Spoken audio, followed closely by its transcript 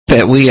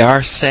that we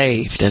are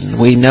saved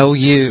and we know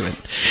you.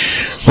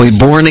 We're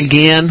born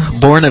again,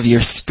 born of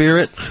your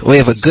Spirit. We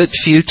have a good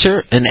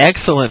future, an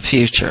excellent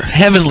future,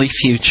 heavenly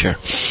future.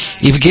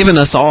 You've given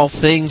us all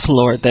things,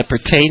 Lord, that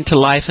pertain to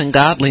life and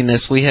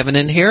godliness. We have an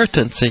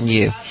inheritance in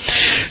you.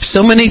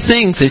 So many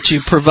things that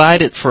you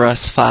provided for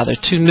us, Father,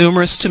 too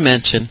numerous to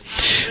mention.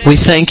 We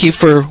thank you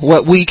for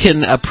what we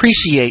can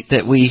appreciate,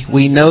 that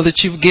we know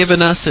that you've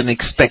given us an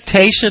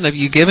expectation of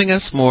you giving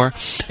us more.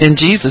 In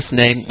Jesus'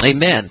 name,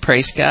 amen.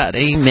 Praise God.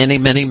 Amen,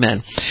 amen,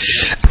 amen.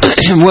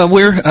 Well,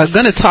 we're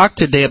going to talk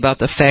today about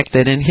the fact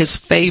that in His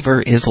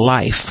favor is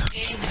life.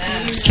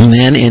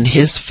 Amen. In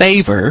His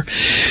favor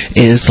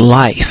is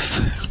life.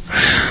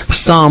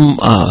 Psalm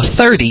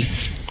 30.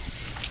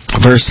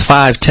 Verse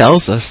 5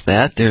 tells us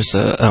that. There's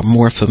a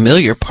more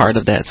familiar part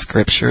of that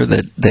scripture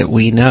that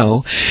we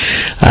know.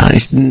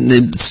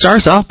 It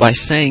starts off by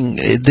saying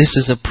this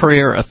is a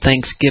prayer of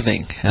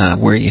thanksgiving,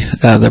 where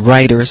the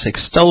writer is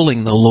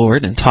extolling the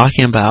Lord and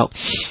talking about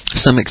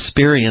some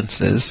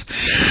experiences,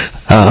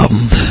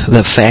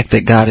 the fact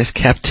that God has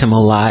kept him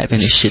alive and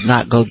he should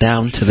not go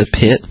down to the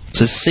pit.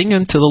 So sing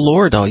unto the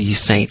Lord, all ye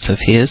saints of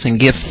His, and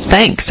give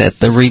thanks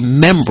at the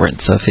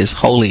remembrance of His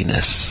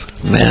holiness.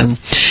 Amen.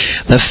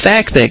 The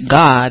fact that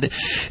God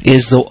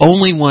is the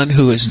only one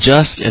who is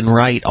just and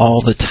right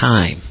all the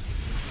time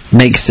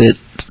makes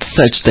it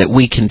such that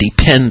we can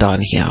depend on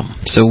Him.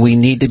 So we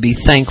need to be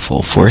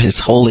thankful for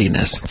His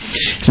holiness.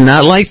 It's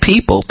not like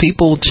people.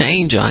 People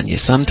change on you.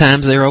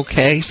 Sometimes they're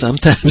okay,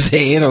 sometimes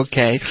they ain't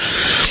okay.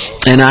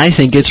 And I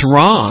think it's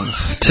wrong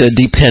to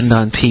depend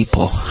on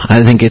people.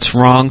 I think it's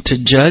wrong to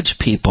judge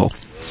people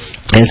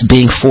as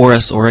being for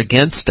us or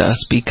against us,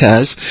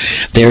 because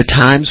there are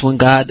times when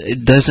God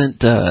doesn't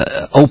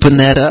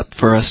open that up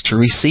for us to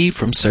receive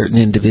from certain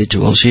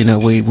individuals. You know,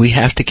 we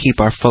have to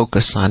keep our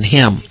focus on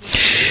Him.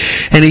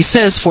 And He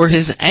says, for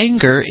His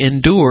anger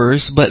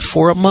endures but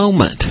for a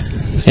moment.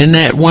 Isn't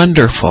that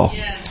wonderful?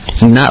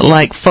 Not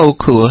like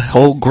folk who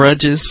hold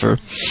grudges for...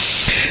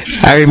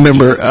 I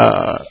remember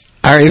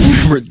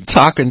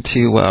talking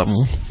to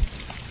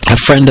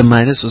a friend of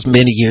mine. This was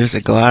many years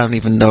ago. I don't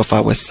even know if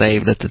I was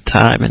saved at the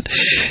time. And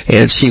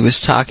she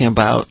was talking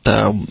about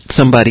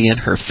somebody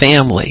in her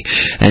family.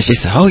 And she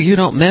said, oh, you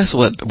don't mess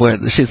with...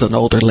 She's an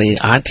older lady,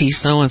 Auntie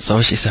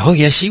so-and-so. She said, oh,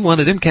 yeah, she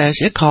one of them guys.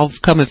 She'll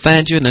come and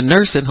find you in a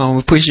nursing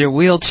home and push your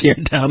wheelchair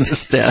down the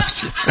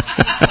steps.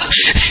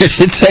 If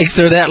it takes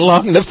her that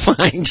long to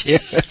find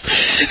you,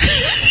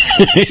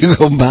 you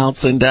go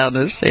bouncing down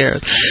the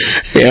stairs.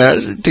 Yeah,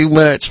 it's too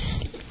much.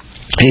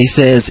 He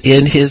says,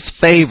 in His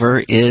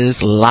favor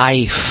is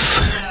life.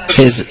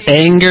 His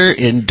anger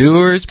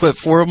endures but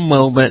for a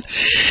moment.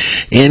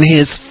 In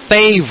His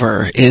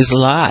favor is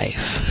life.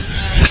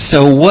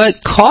 So what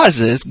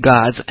causes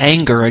God's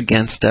anger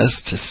against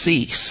us to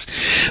cease?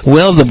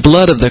 Well, the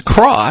blood of the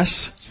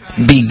cross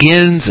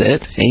begins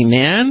it.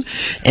 Amen.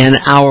 And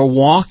our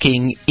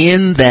walking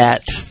in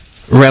that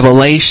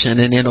revelation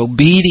and in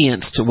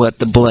obedience to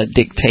what the blood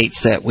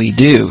dictates that we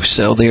do.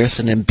 So there's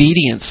an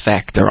obedience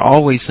factor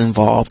always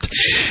involved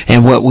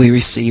in what we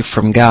receive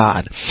from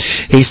God.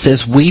 He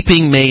says,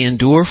 weeping may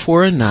endure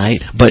for a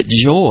night, but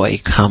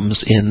joy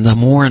comes in the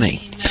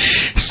morning.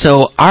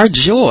 So our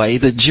joy,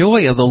 the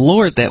joy of the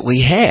Lord that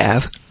we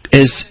have,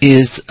 is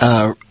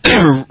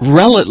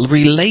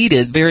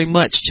related very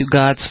much to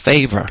God's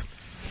favor.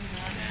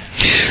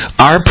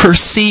 Our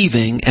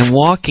perceiving and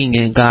walking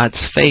in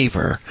God's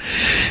favor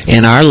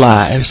in our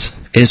lives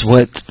is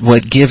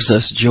what gives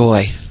us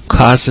joy,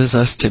 causes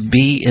us to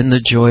be in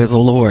the joy of the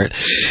Lord.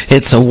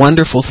 It's a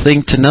wonderful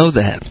thing to know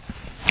that,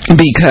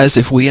 because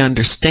if we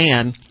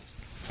understand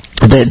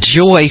that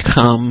joy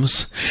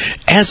comes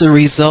as a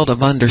result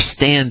of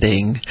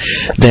understanding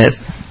that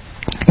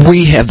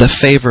we have the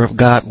favor of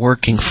God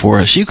working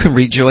for us. You can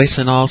rejoice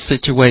in all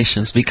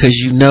situations because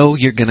you know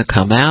you're going to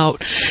come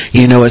out.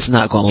 You know it's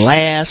not going to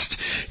last.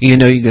 You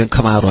know you're going to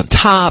come out on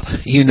top.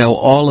 You know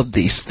all of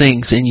these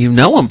things, and you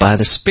know them by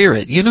the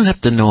Spirit. You don't have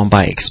to know them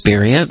by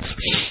experience.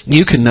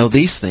 You can know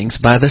these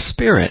things by the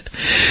Spirit.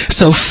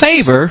 So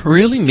favor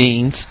really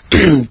means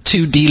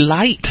to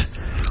delight.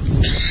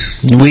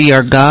 We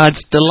are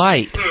God's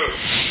delight.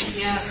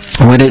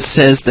 When it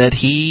says that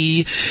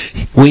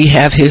we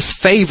have His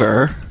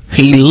favor,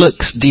 He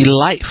looks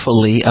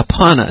delightfully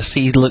upon us.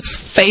 He looks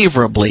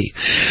favorably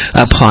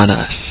upon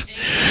us.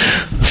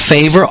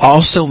 Favor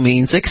also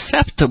means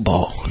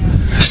acceptable.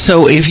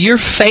 So if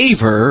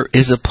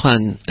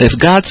if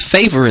God's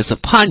favor is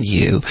upon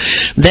you,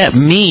 that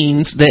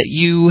means that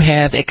you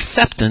have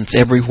acceptance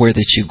everywhere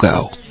that you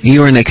go.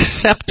 You're an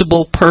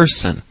acceptable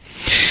person.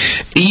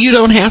 You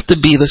don't have to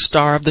be the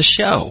star of the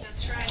show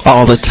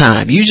all the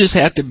time. You just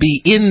have to be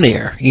in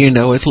there. You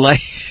know, it's like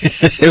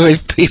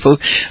if people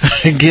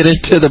get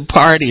into the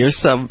party or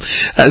something.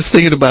 I was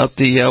thinking about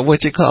the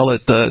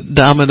the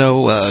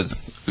Domino,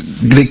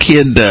 the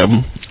kid,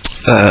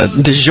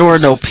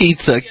 DiGiorno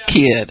pizza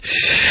kid.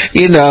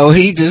 You know,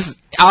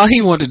 all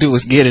he wanted to do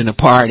was get in the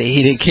party.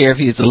 He didn't care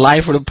if he was the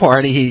life of the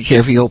party. He didn't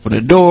care if he opened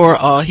the door.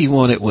 All he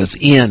wanted was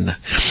in.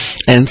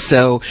 And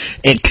so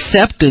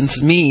acceptance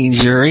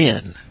means you're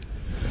in.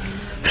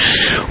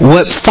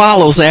 What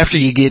follows after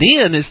you get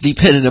in is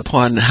dependent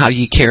upon how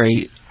you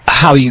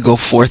go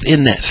forth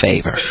in that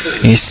favor.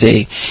 You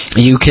see,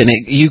 you can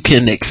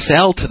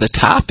excel to the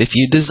top if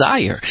you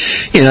desire.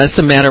 That's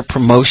a matter of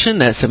promotion.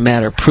 That's a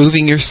matter of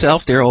proving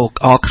yourself. There are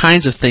all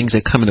kinds of things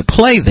that come into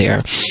play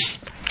there.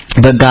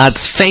 But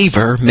God's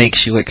favor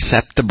makes you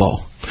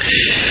acceptable.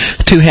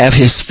 To have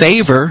His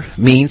favor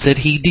means that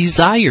He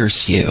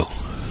desires you.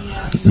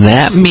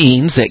 That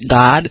means that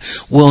God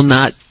will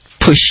not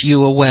push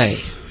you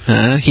away.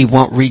 He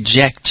won't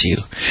reject you.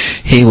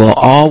 He will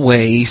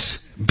always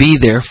be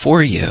there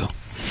for you.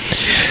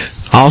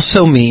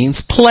 Also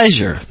means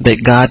pleasure,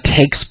 that God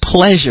takes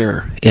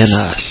pleasure in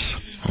us.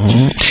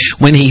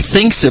 When He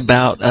thinks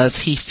about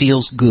us, He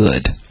feels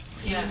good.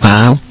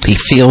 He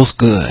feels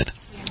good.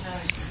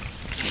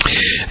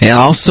 It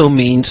also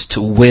means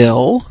to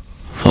will.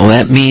 Well,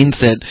 that means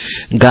that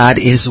God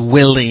is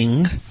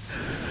willing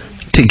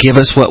to give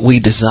us what we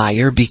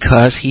desire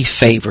because He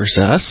favors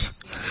us.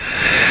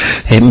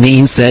 It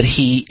means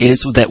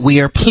that we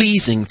are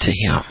pleasing to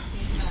Him.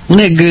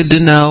 Isn't that good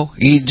to know?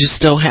 You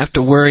just don't have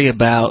to worry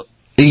about,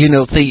 you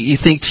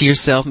think to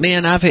yourself,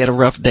 man, I've had a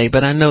rough day,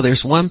 but I know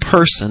there's one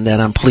person that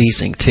I'm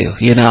pleasing to.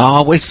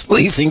 Always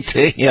pleasing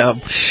to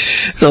Him.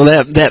 So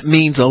that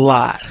means a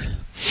lot.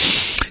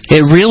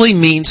 It really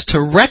means to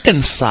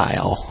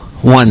reconcile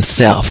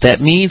oneself. That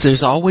means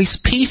there's always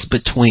peace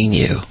between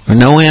you.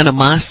 No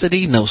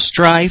animosity, no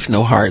strife,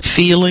 no hard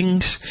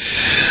feelings,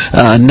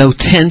 no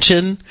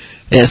tension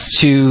as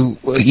to,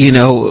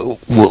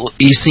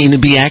 you seem to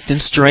be acting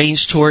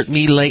strange toward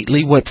me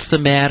lately. What's the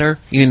matter?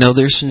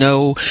 There's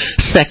no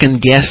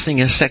second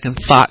guessing and second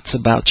thoughts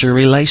about your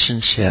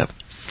relationship.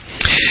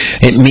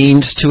 It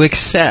means to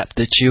accept,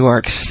 that you are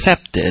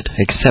accepted,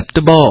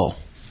 acceptable.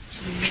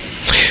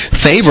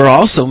 Favor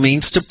also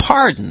means to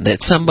pardon,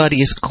 that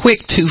somebody is quick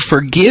to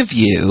forgive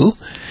you.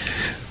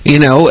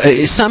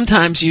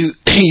 Sometimes you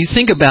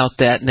think about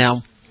that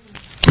now.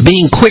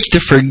 Being quick to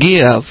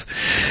forgive,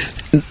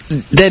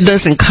 that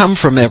doesn't come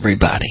from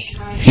everybody.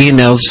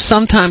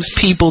 Sometimes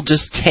people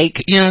just take,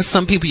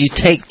 some people you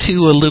take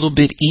to a little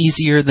bit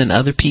easier than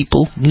other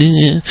people.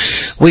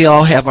 We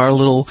all have our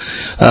little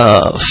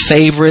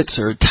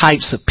favorites or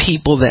types of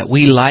people that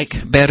we like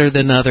better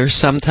than others.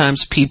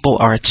 Sometimes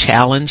people are a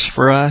challenge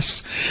for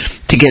us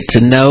to get to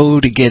know,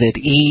 to get at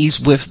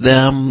ease with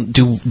them.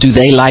 Do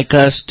they like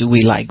us? Do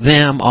we like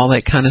them? All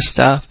that kind of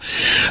stuff.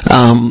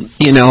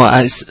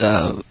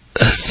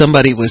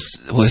 Somebody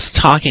was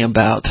talking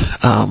about,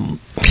 I'm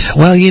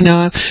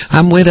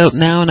widowed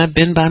now and I've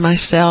been by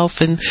myself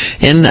and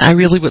I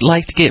really would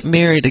like to get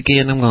married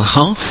again. I'm going,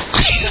 huh?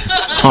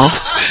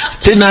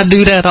 Didn't I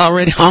do that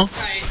already? Huh?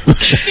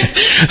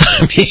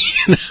 I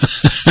mean,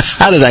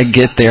 how did I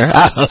get there?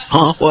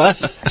 What?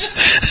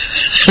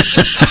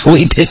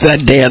 We did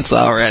that dance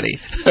already.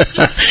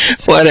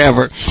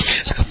 Whatever.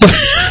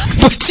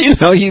 But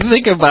you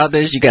think about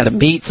this, you got to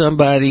meet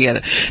somebody.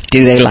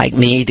 Do they like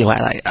me? Do I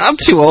like? I'm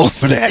too old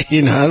for that.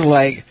 It's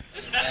like,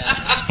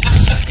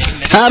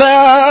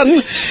 ta-da!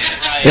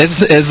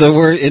 As the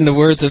word in the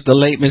words of the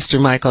late Mr.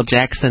 Michael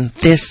Jackson,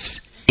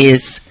 this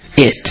is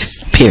it.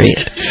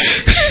 Period.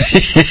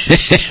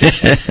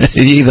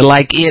 You either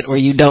like it or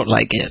you don't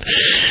like it,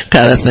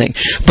 kind of thing.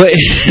 But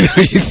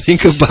you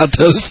think about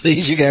those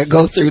things, you gotta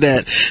go through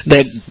that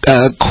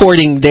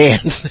courting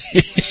dance.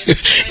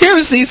 You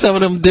ever see some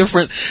of them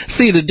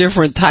see the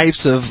different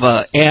types of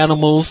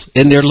animals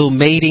in their little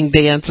mating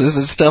dances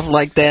and stuff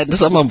like that? And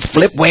some of them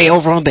flip way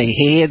over on their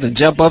heads and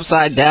jump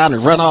upside down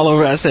and run all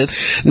over. I said,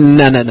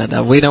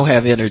 no, we don't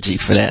have energy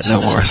for that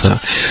no more. So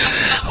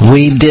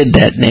we did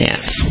that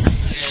dance.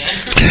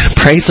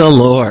 Praise the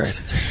Lord.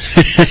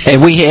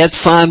 And we had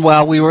fun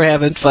while we were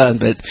having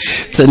fun, but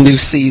it's a new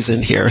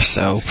season here,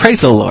 so praise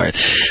the Lord.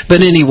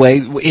 But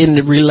anyway, in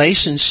the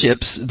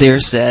relationships,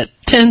 there's that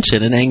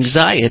tension and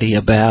anxiety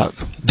about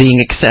being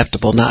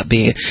acceptable, not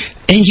being,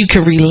 and you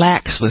can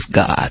relax with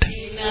God.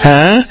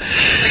 Huh?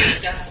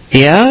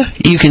 Yeah,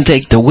 you can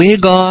take the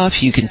wig off,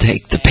 you can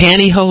take the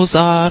pantyhose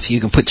off, you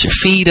can put your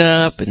feet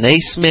up and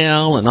they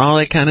smell and all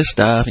that kind of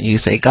stuff, and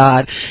you say,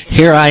 God,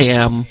 here I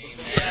am.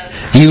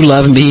 You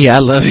love me, I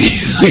love you.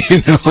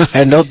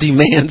 And no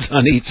demands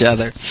on each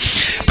other.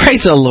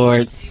 Praise the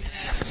Lord.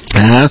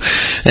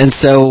 And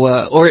so,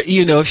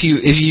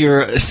 if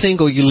you're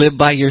single, you live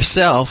by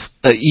yourself.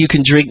 You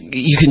can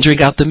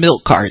drink out the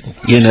milk carton.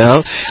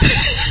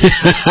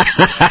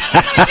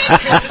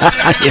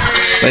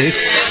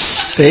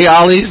 They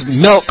all these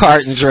milk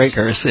carton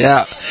drinkers.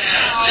 Yeah.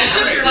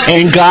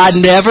 And God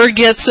never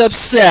gets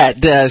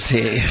upset, does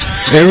He?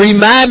 And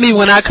remind me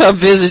when I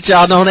come visit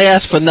y'all, don't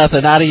ask for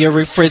nothing out of your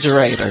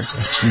refrigerator.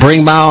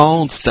 Bring my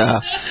own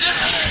stuff.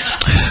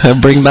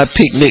 Bring my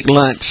picnic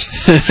lunch.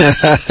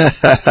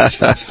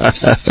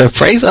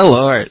 Praise the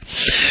Lord.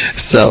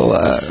 So,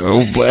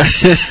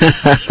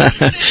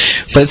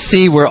 but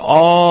see, we're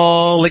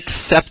all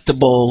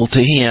acceptable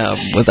to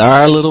Him with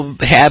our little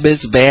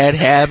habits, bad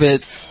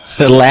habits,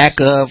 lack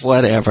of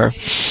whatever.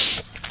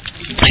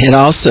 And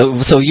also,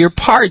 so you're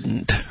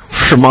pardoned.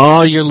 from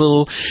all your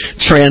little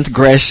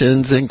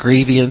transgressions and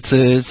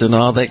grievances and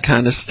all that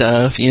kind of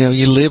stuff. You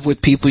live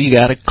with people, you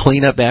got to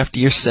clean up after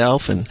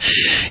yourself and,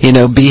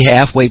 be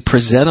halfway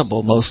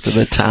presentable most of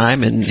the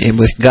time. And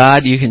with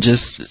God, you can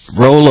just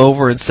roll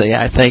over and say,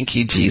 I thank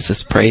you,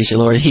 Jesus. Praise you,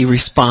 Lord. He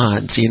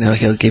responds.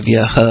 He'll give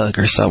you a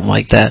hug or something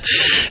like that.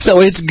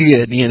 So it's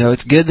good.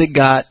 It's good that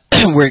God,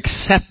 we're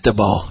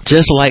acceptable,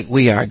 just like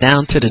we are,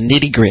 down to the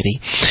nitty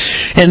gritty.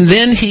 And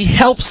then He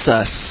helps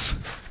us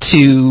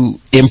to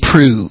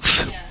improve.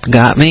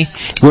 Got me?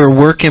 We're a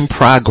work in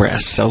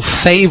progress. So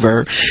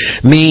favor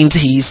means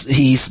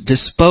he's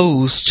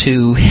disposed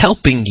to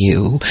helping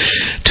you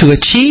to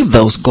achieve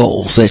those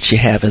goals that you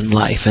have in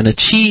life and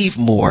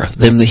achieve more.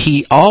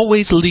 He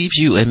always leaves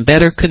you in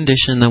better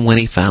condition than when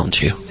He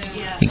found you.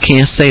 You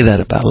can't say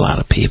that about a lot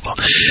of people.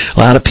 A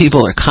lot of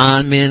people are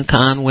con men,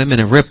 con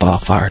women, and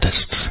rip-off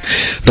artists.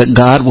 But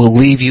God will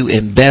leave you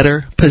in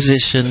better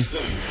position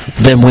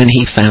than when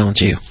He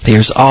found you.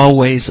 There's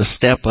always a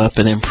step up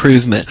and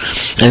improvement.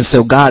 And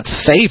so God's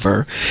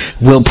favor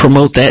will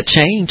promote that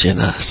change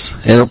in us.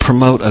 It'll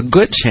promote a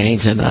good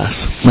change in us.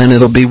 And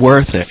it'll be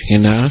worth it,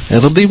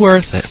 It'll be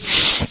worth it.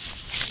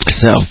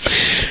 So,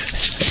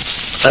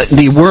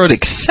 the word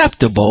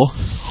acceptable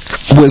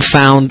we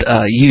found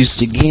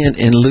used again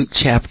in Luke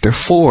chapter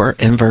 4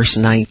 and verse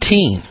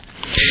 19.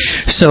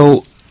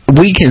 So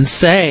we can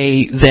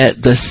say that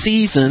the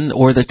season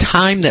or the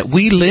time that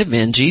we live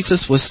in,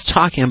 Jesus was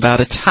talking about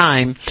a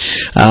time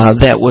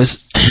that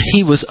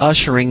He was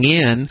ushering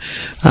in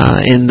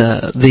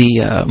the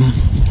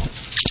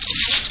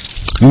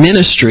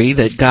ministry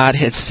that God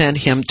had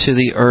sent Him to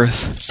the earth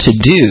to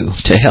do,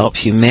 to help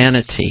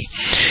humanity.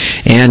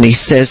 And He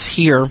says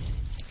here,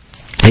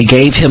 He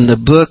gave him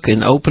the book and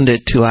opened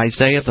it to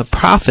Isaiah the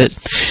prophet,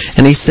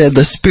 and he said,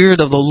 the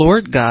Spirit of the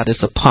Lord God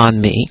is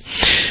upon me,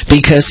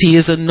 because He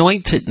has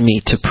anointed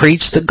me to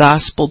preach the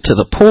gospel to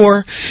the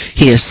poor.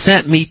 He has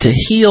sent me to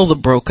heal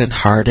the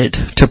brokenhearted,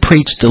 to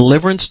preach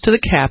deliverance to the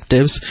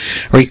captives,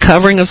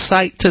 recovering of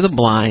sight to the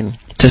blind,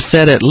 to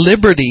set at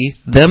liberty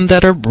them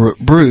that are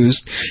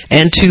bruised,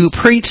 and to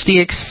preach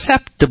the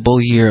acceptable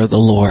year of the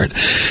Lord.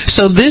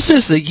 So this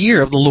is the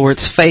year of the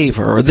Lord's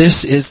favor, or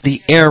this is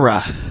the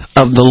era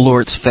of the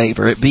Lord's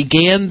favor. It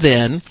began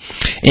then,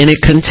 and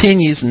it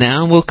continues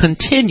now, and will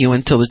continue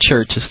until the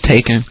church is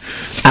taken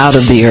out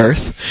of the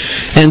earth.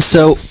 And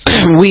so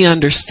we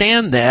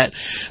understand that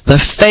the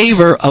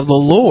favor of the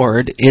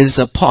Lord is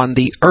upon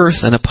the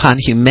earth and upon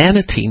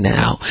humanity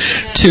now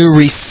to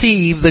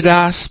receive the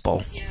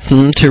gospel.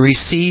 To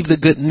receive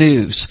the good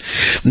news.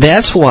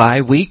 That's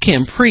why we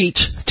can preach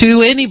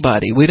to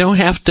anybody. We don't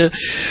have to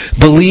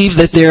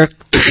believe that they're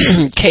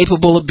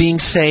capable of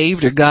being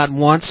saved, or God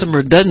wants them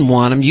or doesn't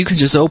want them. You can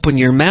just open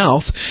your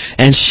mouth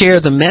and share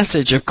the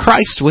message of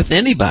Christ with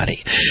anybody,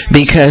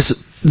 because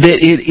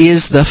that it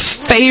is the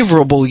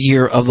favorable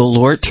year of the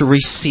Lord to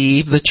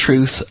receive the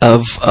truth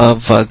of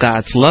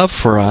God's love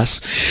for us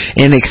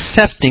in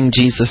accepting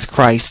Jesus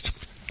Christ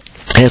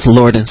as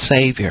Lord and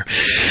Savior.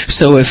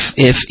 So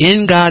if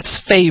in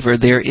God's favor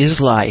there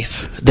is life,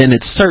 then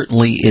it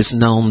certainly is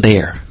known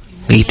there.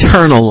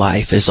 Eternal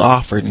life is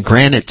offered and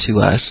granted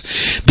to us,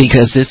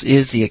 because this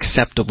is the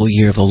acceptable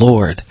year of the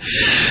Lord.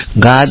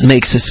 God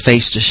makes His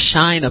face to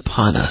shine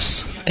upon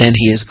us, and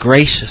He is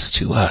gracious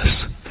to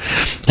us,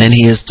 and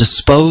He is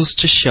disposed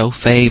to show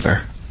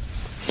favor.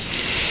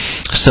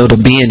 So to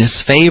be in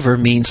His favor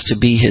means to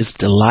be His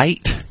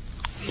delight.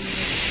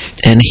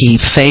 And He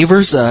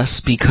favors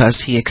us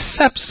because He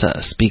accepts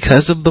us.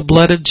 Because of the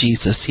blood of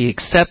Jesus, He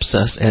accepts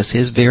us as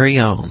His very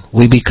own.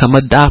 We become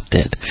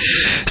adopted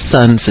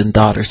sons and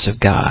daughters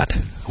of God.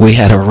 We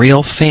had a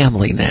real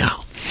family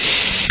now.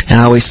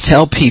 And I always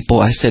tell people,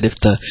 I said, if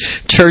the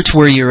church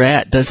where you're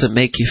at doesn't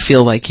make you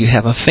feel like you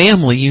have a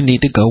family, you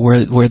need to go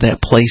where that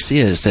place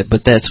is.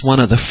 But that's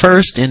one of the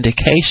first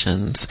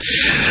indications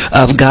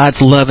of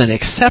God's love and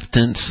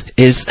acceptance,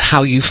 is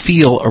how you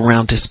feel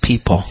around His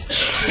people.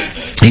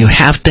 You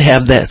have to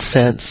have that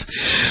sense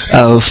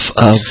of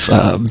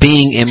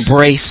being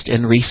embraced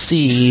and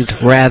received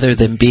rather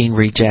than being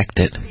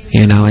rejected,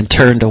 and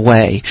turned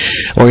away.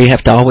 Or you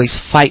have to always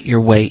fight your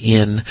way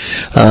in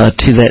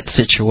to that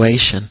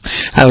situation.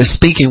 I was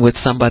speaking with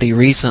somebody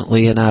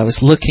recently, and I was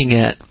looking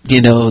at,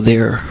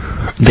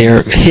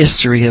 their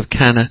history of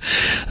kind of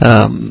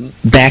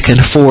back and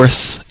forth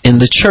in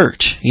the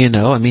church.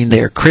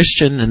 They're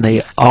Christian and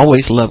they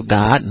always love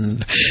God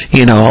and,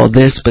 all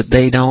this, but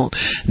they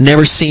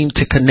never seem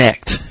to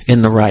connect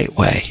in the right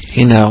way,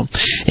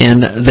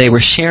 And they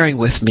were sharing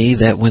with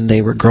me that when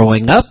they were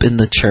growing up in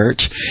the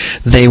church,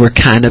 they were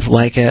kind of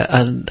like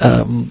a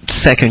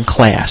second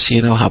class.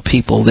 How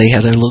people, they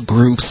have their little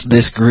groups.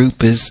 This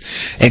group is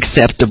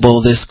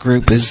acceptable. This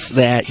group is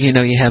that. You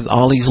have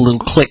all these little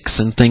cliques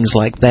and things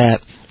like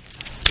that.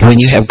 When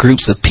you have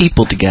groups of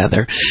people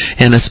together,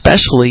 and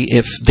especially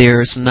if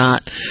there's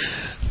not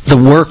the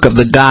work of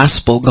the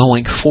gospel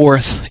going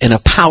forth in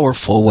a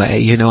powerful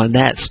way, and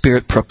that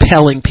spirit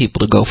propelling people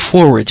to go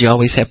forward. You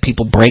always have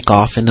people break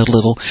off into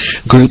little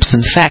groups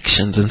and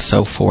factions and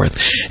so forth.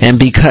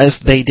 And because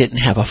they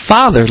didn't have a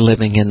father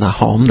living in the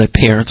home, the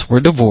parents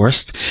were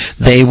divorced,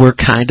 they were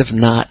kind of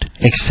not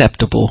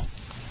acceptable,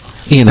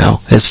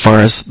 as far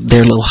as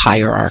their little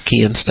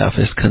hierarchy and stuff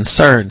is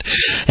concerned.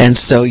 And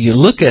so you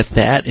look at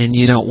that and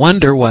you don't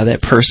wonder why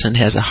that person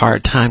has a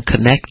hard time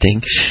connecting,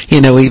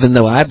 even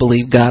though I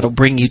believe God will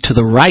bring you to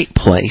the right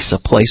place,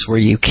 a place where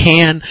you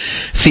can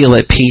feel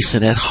at peace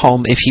and at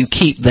home if you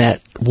keep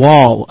that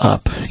wall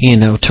up,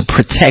 to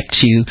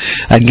protect you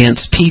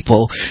against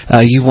people.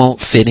 You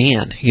won't fit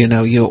in,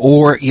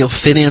 or you'll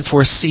fit in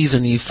for a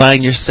season. You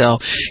find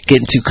yourself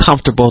getting too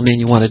comfortable and then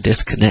you want to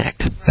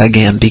disconnect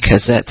again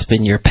because that's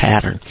been your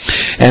pattern.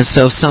 And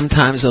so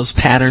sometimes those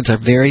patterns are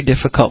very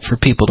difficult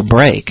for people to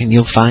break, and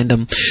you'll find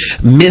them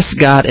miss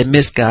God and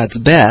miss God's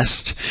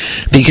best,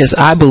 because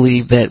I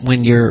believe that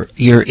when you're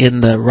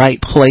in the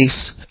right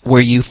place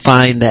where you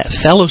find that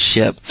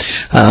fellowship,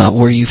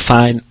 where you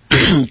find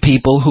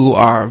people who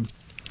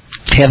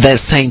have that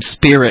same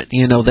spirit,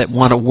 that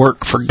want to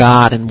work for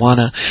God and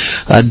want to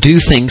do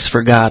things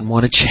for God and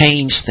want to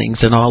change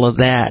things and all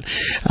of that.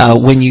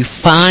 When you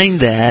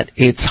find that,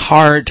 it's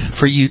hard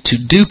for you to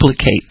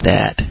duplicate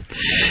that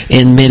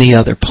in many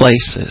other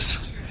places.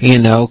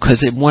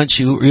 Because once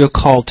you're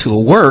called to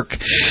a work,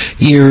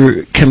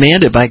 you're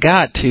commanded by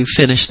God to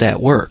finish that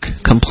work,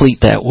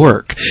 complete that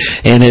work.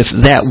 And if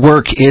that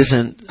work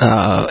isn't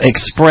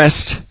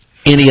expressed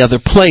any other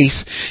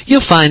place,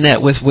 you'll find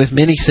that with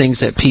many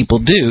things that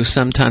people do.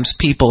 Sometimes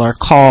people are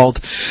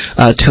called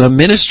to a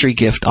ministry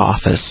gift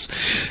office,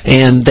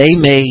 and they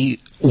may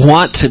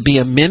want to be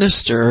a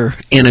minister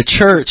in a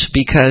church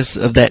because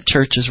of that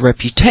church's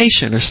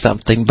reputation or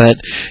something. But,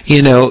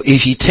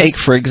 if you take,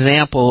 for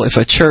example, if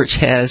a church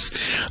has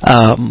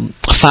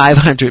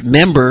 500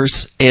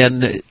 members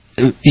and,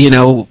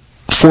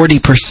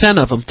 40%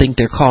 of them think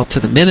they're called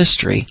to the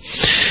ministry,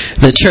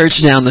 the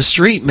church down the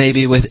street,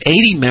 maybe with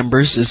 80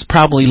 members, is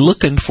probably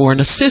looking for an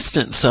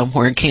assistant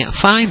somewhere and can't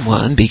find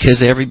one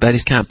because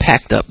everybody's kind of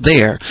packed up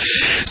there.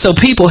 So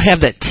people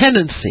have that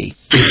tendency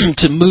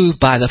to move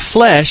by the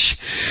flesh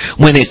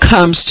when it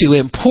comes to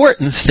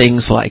important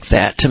things like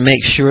that, to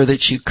make sure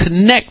that you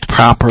connect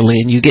properly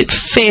and you get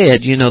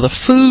fed. The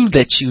food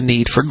that you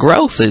need for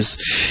growth is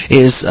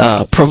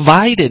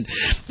provided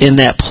in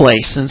that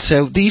place. And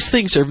so these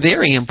things are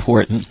very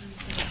important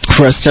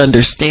for us to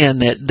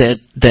understand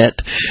that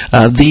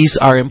these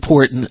are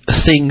important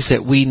things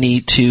that we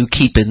need to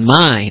keep in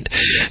mind.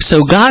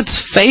 So God's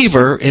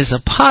favor is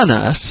upon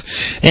us,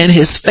 and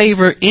His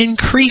favor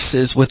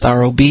increases with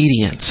our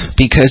obedience.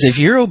 Because if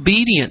you're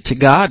obedient to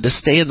God to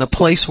stay in the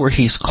place where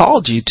He's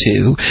called you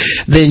to,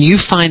 then you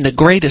find the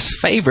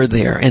greatest favor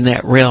there in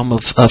that realm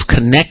of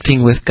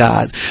connecting with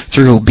God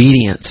through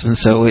obedience. And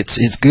so it's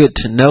good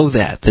to know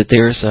that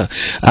there's a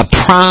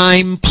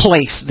prime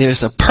place,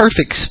 there's a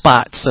perfect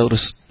spot, so to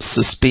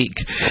speak,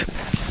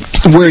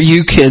 where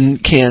you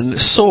can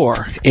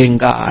soar in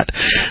God.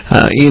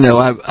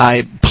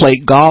 I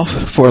played golf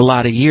for a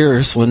lot of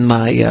years when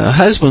my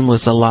husband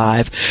was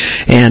alive,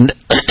 and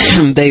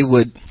they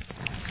would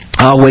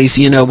always,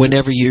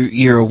 whenever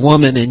you're a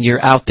woman and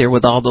you're out there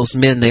with all those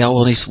men, they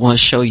always want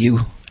to show you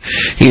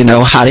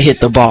how to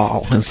hit the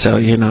ball. And so,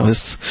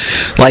 it's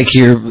like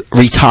you're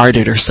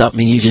retarded or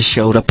something. You just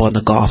showed up on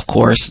the golf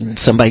course and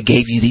somebody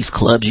gave you these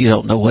clubs. You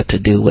don't know what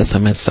to do with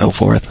them and so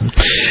forth.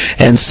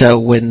 And so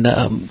when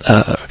at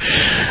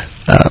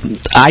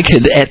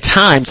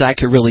times I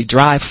could really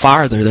drive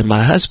farther than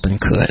my husband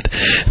could,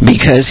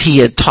 because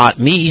he had taught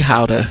me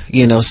how to,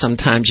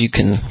 sometimes you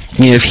can,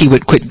 if he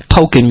would quit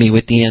poking me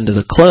with the end of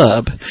the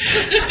club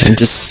and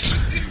just...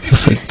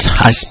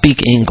 I speak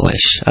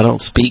English. I don't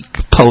speak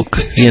poke,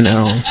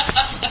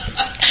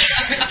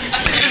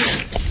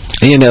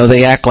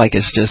 They act like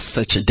it's just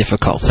such a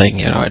difficult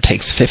thing, It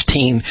takes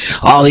 15.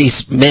 All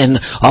these men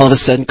all of a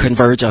sudden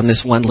converge on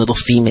this one little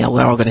female.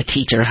 We're all going to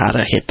teach her how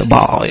to hit the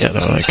ball,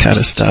 that kind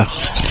of stuff.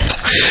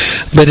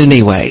 But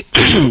anyway...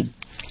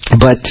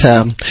 But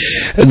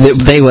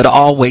they would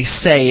always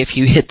say, if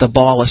you hit the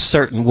ball a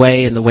certain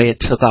way and the way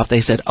it took off,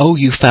 they said, "Oh,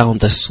 you found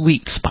the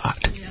sweet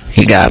spot."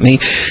 You got me?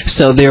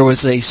 So there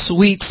was a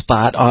sweet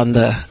spot on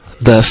the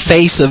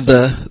face of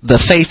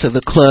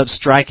the club,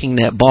 striking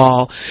that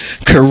ball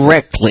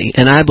correctly.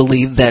 And I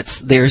believe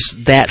there's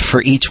that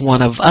for each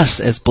one of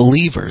us as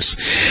believers.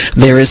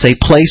 There is a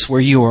place where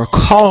you are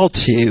called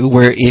to,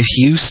 where if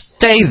you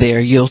stay there,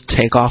 you'll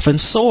take off and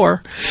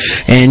soar,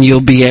 and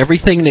you'll be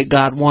everything that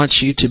God wants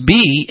you to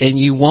be, and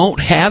you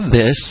won't have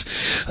this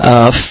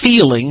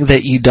feeling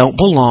that you don't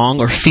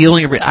belong, or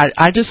feeling.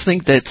 I just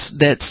think that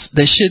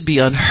should be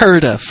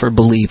unheard of for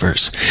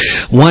believers.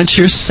 Once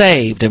you're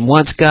saved, and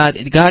once God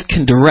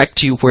can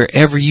direct you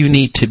wherever you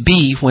need to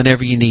be,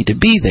 whenever you need to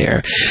be there,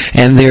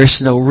 and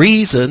there's no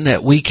reason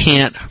that we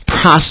can't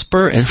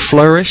prosper and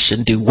flourish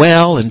and do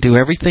well and do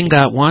everything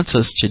God wants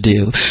us to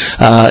do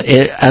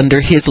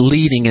under His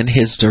leading and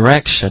His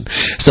direction.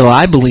 So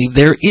I believe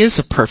there is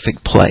a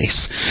perfect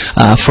place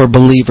for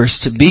believers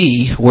to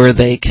be where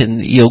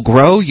you'll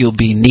grow, you'll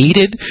be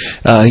needed,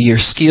 your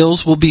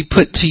skills will be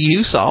put to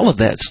use, all of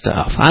that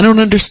stuff. I don't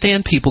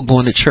understand people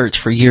going to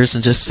church for years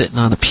and just sitting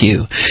on a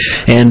pew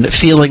and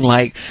feeling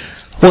like,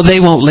 well, they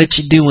won't let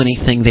you do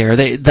anything there.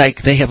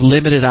 They have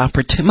limited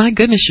opportunity. My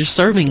goodness, you're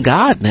serving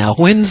God now.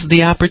 When's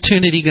the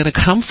opportunity going to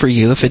come for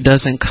you if it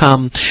doesn't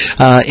come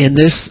in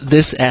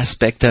this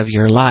aspect of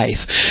your life?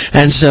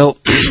 And so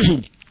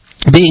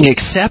being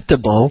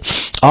acceptable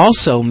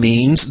also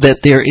means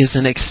that there is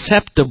an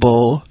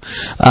acceptable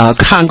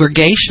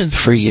congregation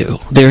for you.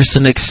 There's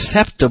an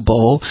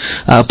acceptable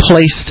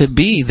place to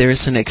be.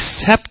 There's an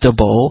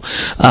acceptable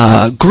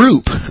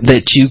group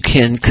that you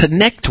can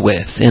connect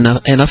with in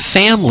a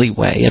family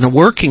way, in a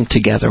working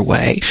together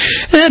way.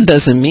 And that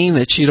doesn't mean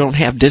that you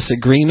don't have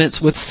disagreements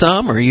with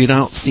some or you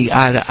don't see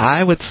eye to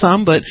eye with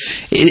some, but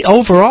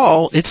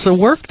overall, it's the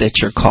work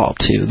that you're called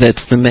to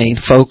that's the main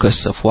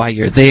focus of why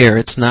you're there.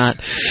 It's not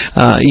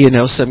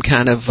some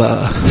kind of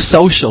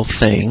social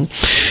thing,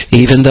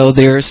 even though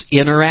there's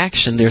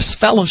interaction, there's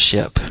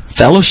fellowship.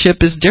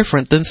 Fellowship is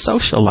different than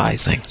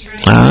socializing.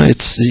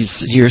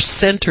 You're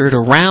centered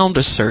around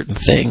a certain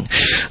thing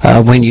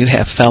when you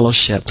have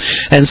fellowship.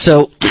 And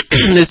so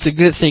it's a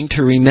good thing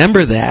to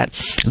remember that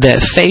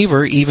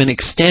favor even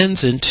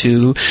extends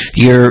into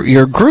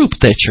your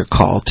group that you're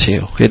called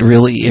to. It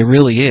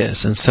really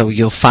is. And so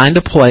you'll find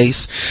a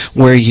place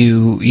where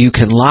you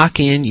can lock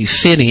in, you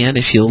fit in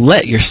if you'll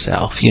let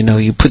yourself.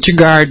 You put your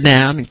guard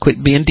down and quit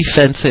being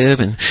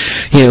defensive and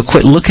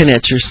quit looking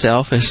at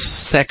yourself as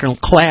second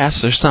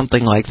class or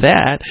something like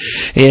that,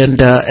 and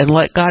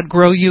let God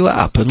grow you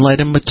up and let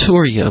Him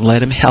mature you and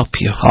let Him help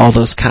you, all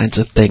those kinds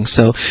of things.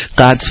 So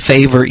God's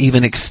favor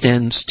even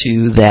extends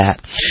to that.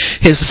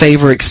 His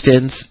favor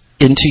extends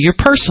into your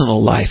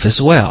personal life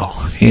as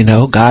well.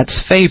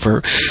 God's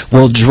favor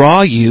will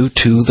draw you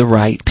to the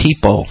right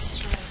people.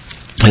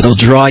 It'll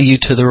draw you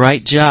to the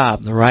right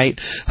job, the right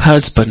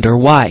husband or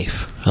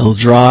wife. It'll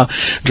draw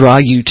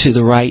you to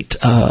the right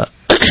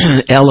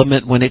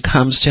element when it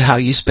comes to how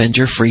you spend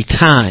your free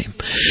time,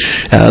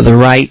 the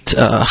right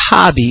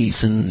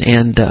hobbies and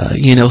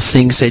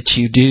things that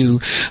you do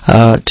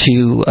to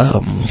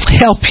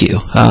help you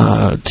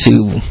to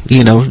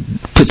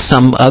put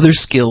some other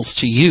skills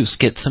to use,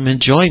 get some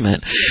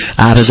enjoyment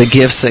out of the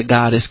gifts that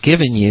God has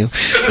given you.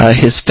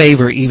 His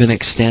favor even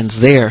extends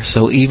there.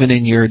 So even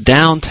in your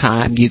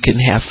downtime, you can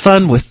have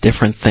fun with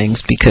different things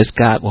because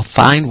God will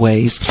find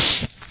ways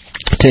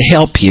to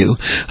help you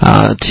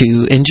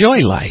to enjoy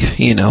life.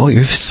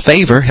 His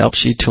favor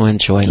helps you to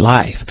enjoy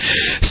life.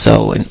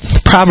 So in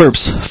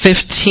Proverbs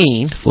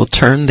 15, we'll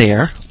turn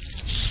there.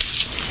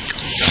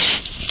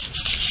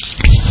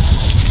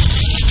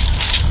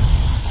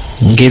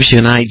 It gives you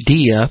an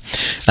idea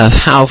of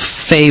how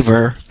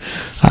favor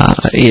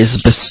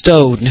is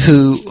bestowed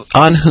and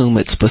on whom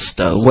it's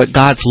bestowed, what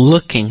God's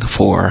looking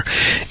for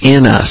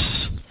in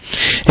us.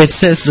 It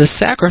says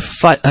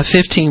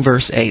 15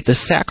 verse 8, the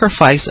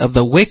sacrifice of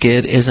the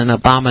wicked is an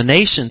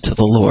abomination to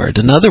the Lord.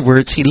 In other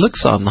words, He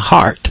looks on the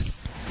heart.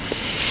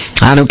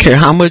 I don't care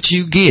how much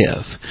you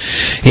give.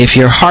 If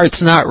your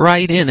heart's not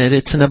right in it,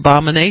 it's an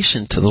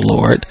abomination to the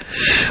Lord.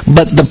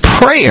 But the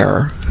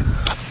prayer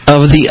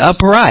of the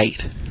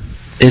upright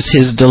is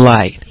His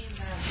delight.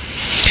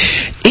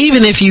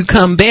 Even if you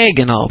come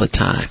begging all the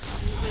time.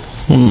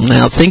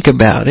 Now think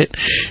about it.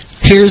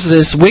 Here's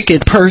this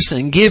wicked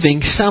person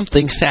giving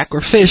something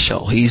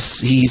sacrificial.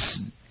 He's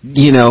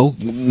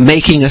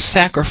making a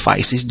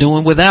sacrifice. He's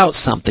doing without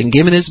something,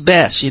 giving his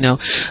best,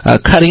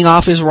 cutting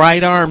off his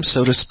right arm,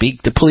 so to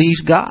speak, to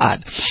please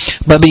God.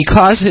 But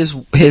because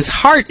his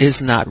heart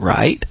is not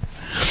right,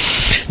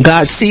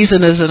 God sees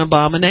it as an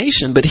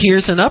abomination. But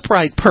here's an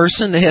upright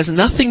person that has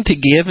nothing to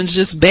give and is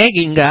just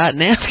begging God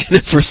and asking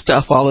Him for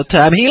stuff all the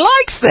time. He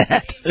likes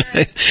that.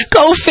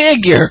 Go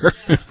figure.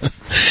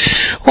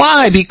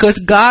 Why? Because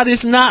God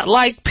is not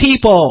like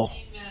people.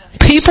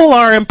 People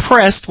are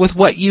impressed with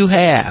what you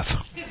have.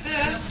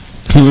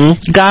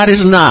 God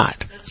is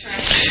not.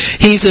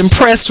 He's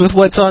impressed with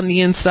what's on the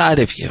inside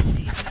of you.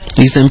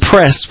 He's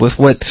impressed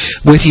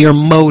with your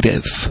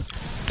motive.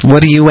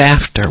 What are you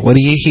after? What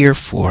are you here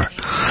for?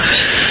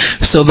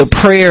 So the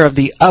prayer of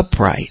the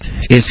upright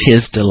is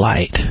His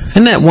delight.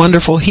 Isn't that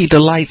wonderful? He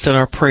delights in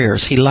our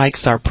prayers. He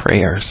likes our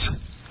prayers.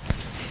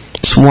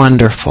 It's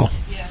wonderful.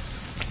 Yes.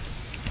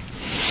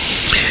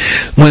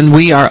 When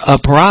we are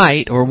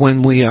upright, or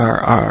when we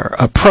are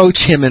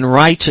approach Him in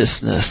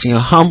righteousness,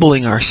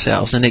 humbling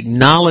ourselves and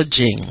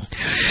acknowledging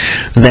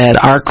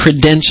that our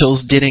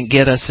credentials didn't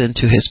get us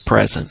into His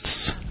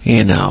presence.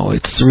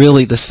 It's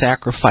really the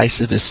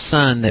sacrifice of His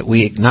Son that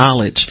we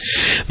acknowledge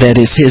that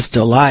is His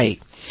delight.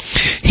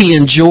 He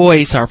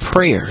enjoys our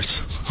prayers.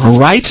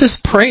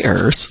 Righteous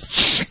prayers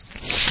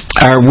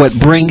are what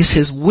brings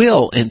His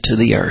will into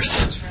the earth.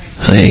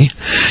 See?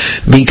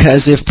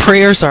 Because if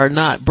prayers are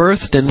not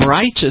birthed in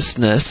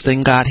righteousness,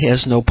 then God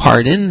has no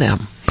part in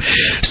them.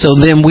 So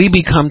then we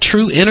become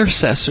true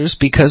intercessors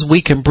because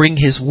we can bring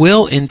His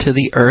will into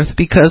the earth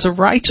because of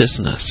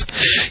righteousness.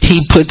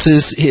 He puts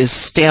his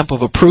stamp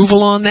of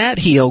approval on that.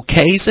 He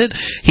okays it.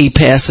 He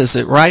passes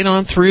it right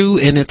on through,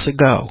 and it's a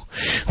go.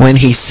 When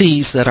He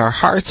sees that our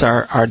hearts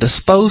are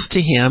disposed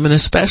to Him, and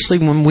especially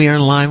when we are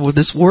in line with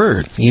His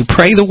Word. You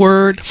pray the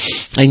Word,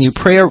 and you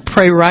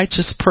pray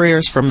righteous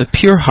prayers from a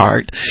pure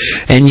heart,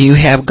 and you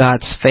have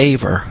God's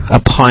favor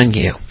upon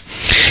you.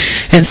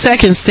 In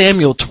 2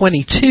 Samuel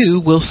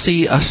 22, we'll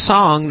see a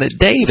song that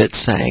David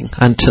sang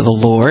unto the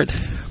Lord.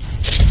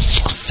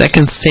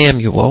 2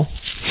 Samuel.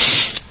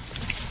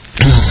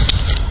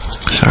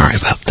 Sorry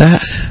about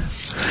that.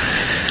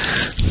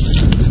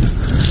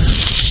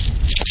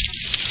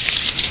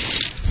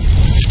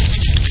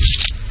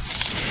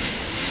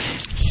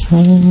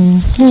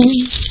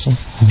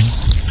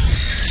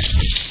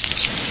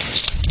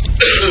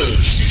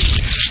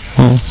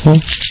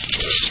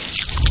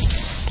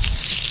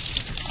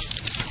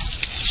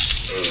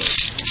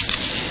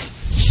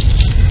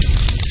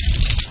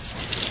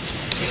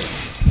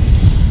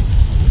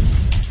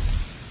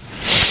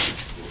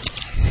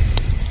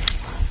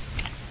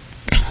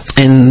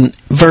 In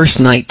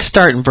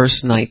start in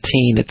verse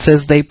 19, it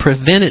says, "They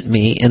prevented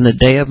me in the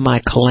day of my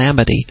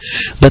calamity,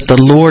 but the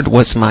Lord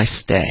was my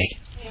stay.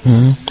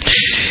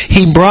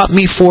 He brought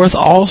me forth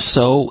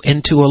also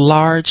into a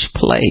large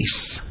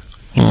place.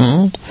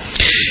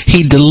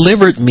 He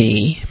delivered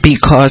me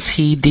because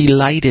He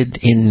delighted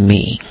in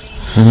me."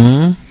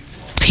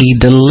 He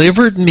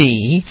delivered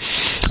me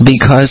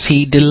because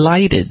He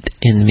delighted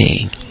in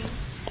me.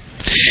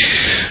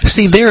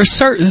 See, there are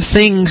certain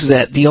things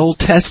that the Old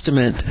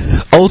Testament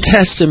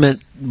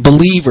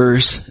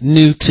believers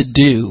knew to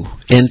do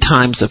in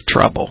times of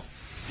trouble.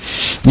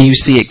 You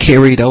see it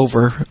carried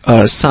over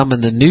some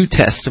in the New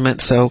Testament.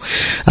 So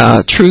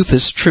truth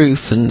is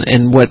truth,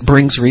 and what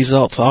brings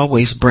results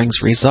always brings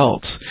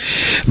results.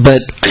 But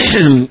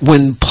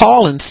when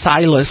Paul and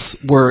Silas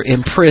were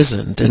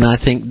imprisoned, and I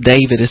think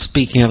David is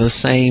speaking of the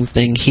same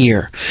thing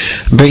here,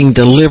 being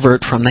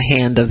delivered from the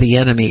hand of the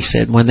enemy,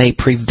 said when they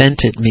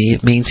prevented me,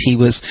 it means he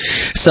was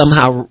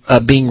somehow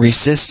being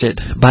resisted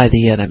by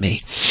the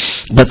enemy.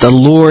 But the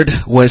Lord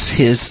was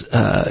his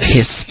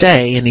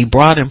stay, and He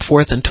brought him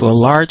forth into a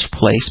large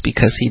place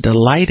because He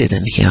delighted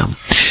in him.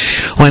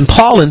 When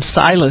Paul and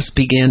Silas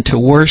began to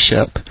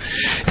worship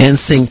and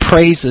sing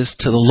praises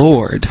to the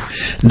Lord,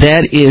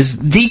 that is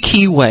the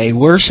key way.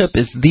 Worship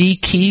is the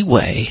key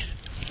way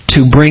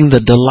to bring the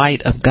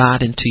delight of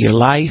God into your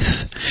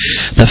life,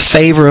 the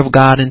favor of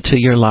God into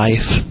your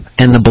life,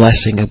 and the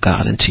blessing of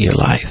God into your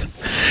life.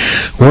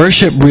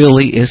 Worship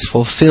really is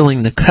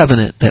fulfilling the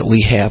covenant that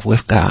we have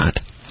with God.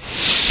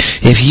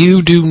 If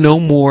you do no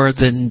more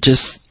than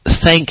just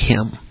thank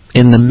Him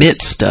in the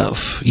midst of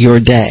your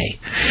day.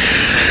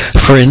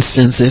 For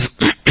instance, if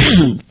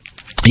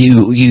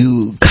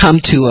you come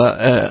to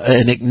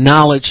an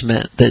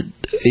acknowledgement that,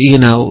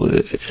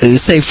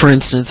 say for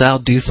instance, I'll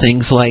do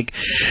things like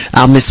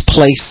I'll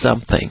misplace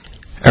something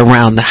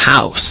around the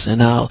house, and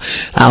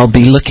I'll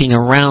be looking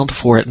around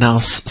for it, and I'll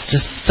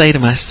just say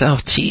to myself,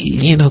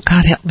 gee,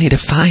 God help me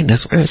to find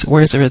this.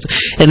 Where's it?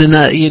 And then,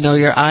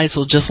 your eyes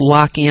will just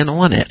lock in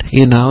on it,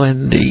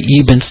 and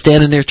you've been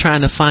standing there trying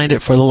to find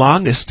it for the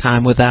longest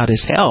time without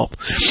His help.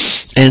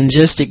 And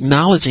just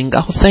acknowledging,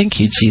 oh, thank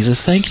you,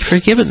 Jesus. Thank you for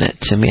giving that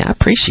to me. I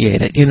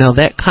appreciate it.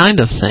 That kind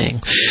of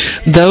thing.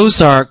 Those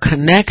are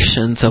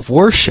connections of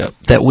worship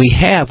that we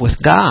have with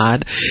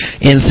God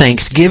in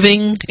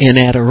thanksgiving,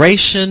 in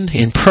adoration,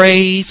 in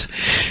praise.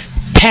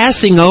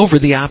 Passing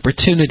over the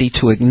opportunity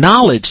to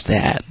acknowledge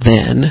that,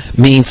 then,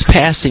 means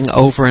passing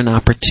over an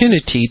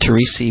opportunity to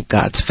receive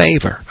God's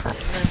favor.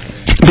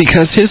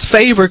 Because His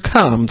favor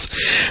comes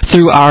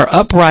through our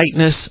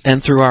uprightness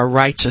and through our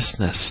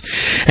righteousness.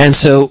 And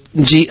so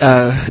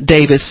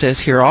David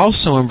says here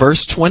also in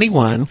verse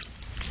 21,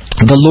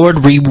 "The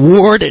Lord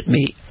rewarded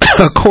me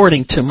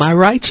according to my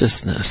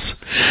righteousness."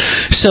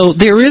 So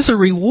there is a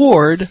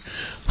reward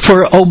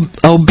for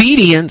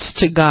obedience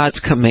to God's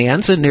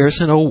commands, and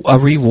there's a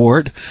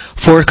reward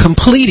for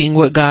completing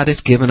what God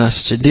has given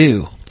us to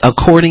do.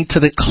 "According to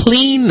the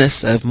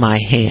cleanness of my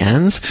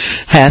hands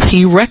hath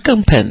He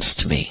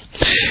recompensed me."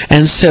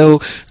 And so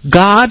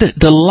God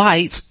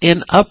delights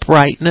in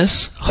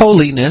uprightness,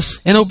 holiness,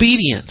 and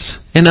obedience.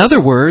 In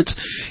other words,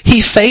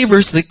 He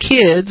favors the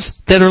kids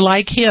that are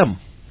like Him.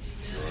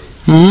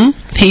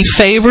 He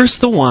favors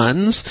the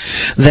ones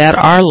that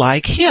are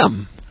like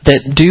Him,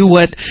 that do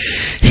what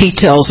He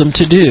tells them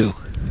to do.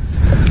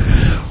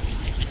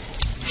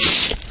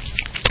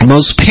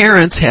 Most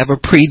parents have a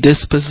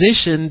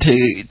predisposition to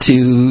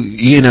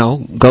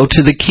go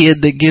to the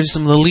kid that gives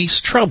them the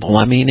least trouble.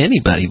 I mean,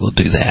 anybody will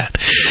do that.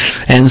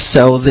 And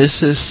so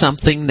this is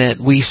something that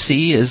we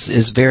see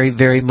is very,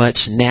 very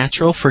much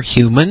natural for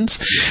humans,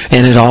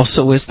 and it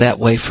also is that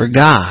way for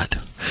God.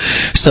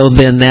 So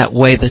then that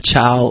way the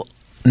child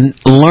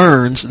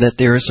learns that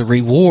there is a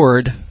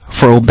reward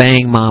for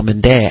obeying mom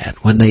and dad.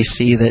 When they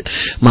see that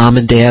mom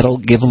and dad will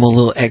give them a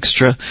little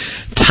extra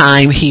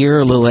time here,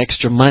 a little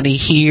extra money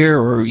here,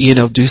 or,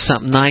 do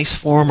something nice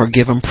for them or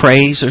give them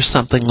praise or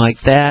something like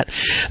that,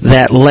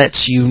 that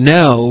lets you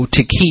know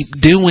to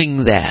keep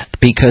doing that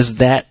because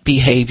that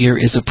behavior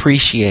is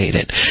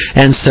appreciated.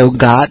 And so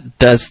God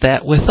does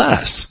that with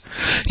us.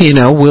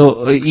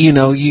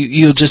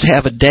 You'll just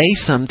have a day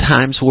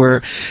sometimes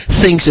where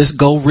things just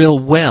go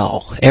real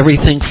well.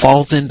 Everything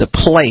falls into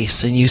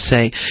place and you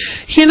say,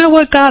 you know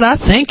what, God, I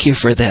thank you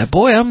for that.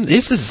 Boy,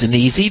 this is an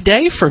easy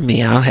day for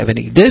me. I don't have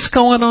any this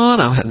going on.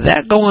 I don't have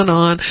that going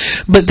on.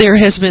 But there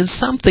has been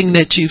something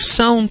that you've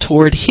sown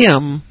toward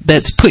Him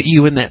that's put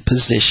you in that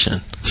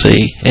position.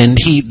 See, and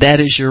that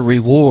is your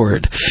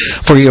reward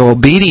for your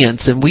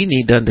obedience, and we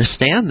need to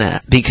understand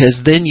that, because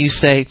then you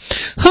say,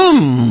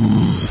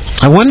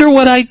 I wonder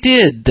what I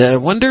did,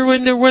 wonder,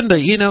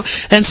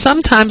 and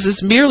sometimes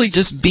it's merely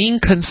just being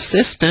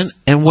consistent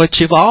in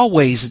what you've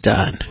always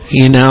done,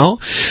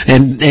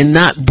 and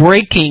not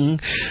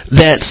breaking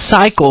that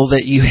cycle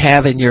that you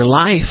have in your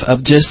life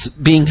of just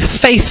being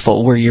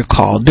faithful where you're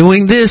called,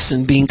 doing this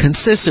and being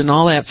consistent,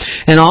 all that,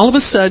 and all of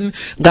a sudden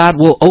God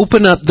will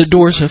open up the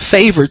doors of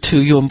favor to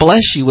you and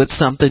bless you with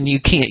something you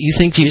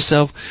think to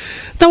yourself,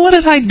 now what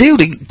did I do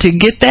to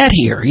get that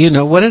here?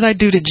 What did I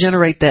do to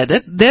generate that?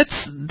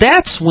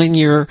 That's when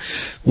you're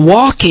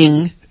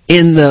walking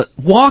in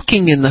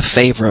the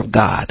favor of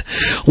God,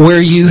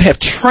 where you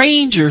have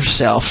trained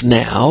yourself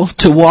now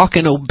to walk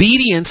in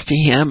obedience to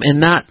Him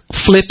and not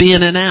flip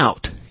in and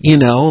out.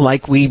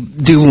 Like we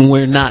do when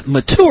we're not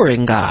mature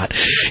in God.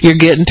 You're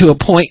getting to a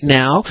point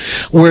now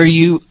where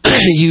you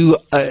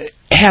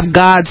have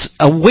God's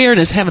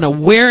awareness, have an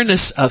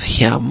awareness of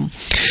Him,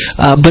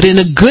 but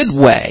in a good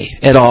way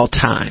at all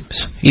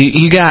times.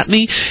 You got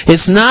me?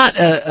 It's not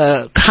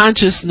a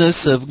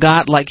consciousness of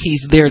God like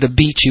He's there to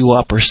beat you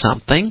up or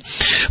something,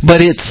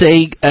 but it's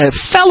a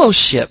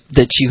fellowship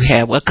that you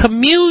have, a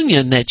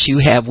communion that you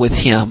have with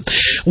Him,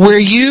 where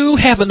you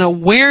have an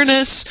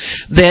awareness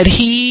that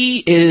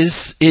He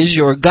is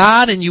your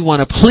God and you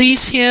want to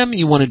please Him,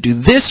 you want to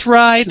do this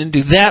right and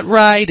do that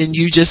right, and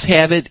you just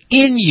have it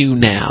in you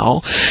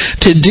now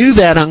to do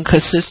that on a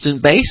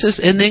consistent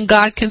basis, and then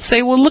God can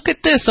say, well, look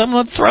at this, I'm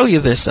going to throw you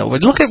this over.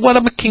 Look at what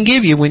I can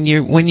give you when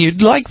you're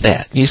like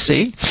that, you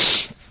see.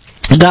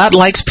 God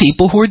likes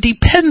people who are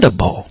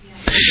dependable.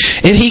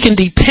 If He can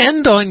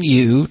depend on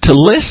you to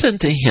listen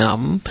to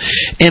Him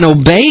and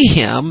obey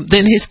Him,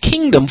 then His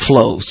kingdom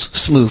flows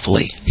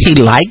smoothly. He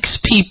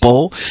likes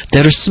people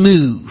that are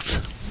smooth,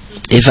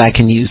 if I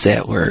can use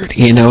that word.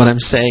 You know what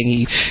I'm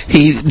saying?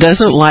 He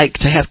doesn't like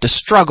to have to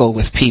struggle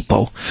with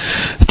people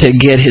to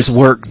get His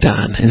work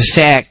done. In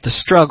fact, the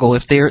struggle,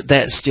 if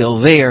that's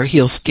still there,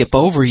 He'll skip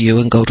over you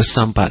and go to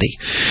somebody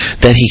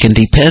that He can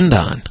depend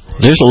on.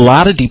 There's a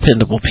lot of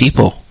dependable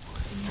people,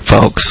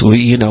 folks.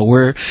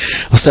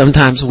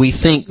 Sometimes we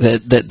think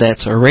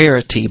that's a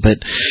rarity, but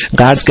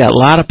God's got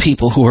a lot of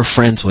people who are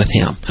friends with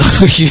Him,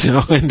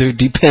 and they're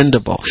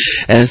dependable.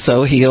 And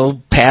so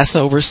He'll pass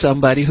over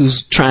somebody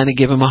who's trying to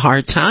give Him a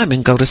hard time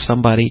and go to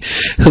somebody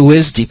who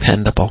is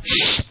dependable.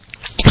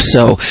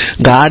 So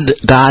God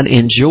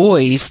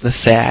enjoys the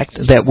fact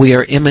that we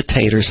are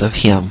imitators of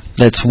Him.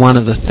 That's one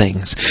of the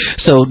things.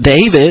 So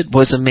David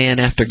was a man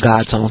after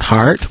God's own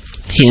heart.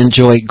 He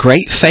enjoyed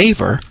great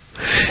favor,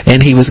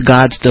 and he was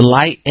God's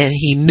delight, and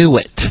he knew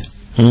it.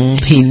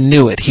 He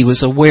knew it. He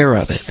was aware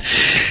of it.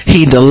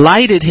 He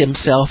delighted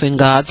himself in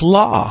God's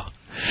law.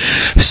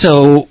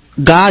 So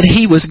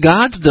He was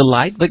God's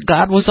delight, but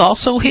God was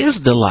also His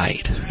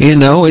delight.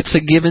 It's a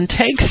give and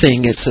take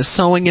thing. It's a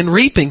sowing and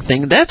reaping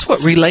thing. That's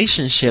what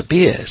relationship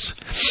is.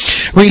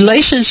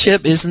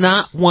 Relationship is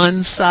not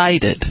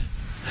one-sided.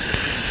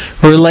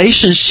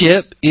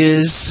 Relationship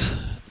is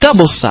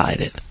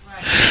double-sided.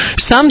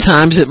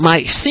 Sometimes it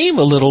might seem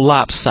a little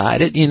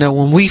lopsided,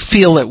 when we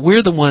feel that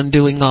we're the one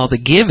doing all the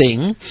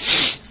giving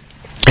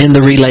in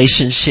the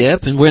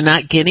relationship and we're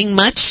not getting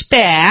much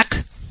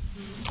back.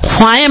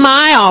 Why am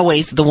I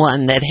always the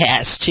one that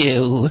has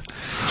to?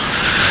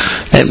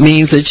 That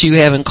means that you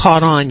haven't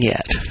caught on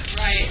yet.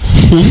 Right.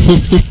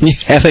 You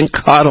haven't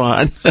caught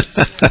on.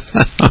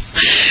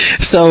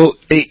 So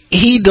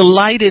he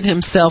delighted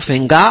himself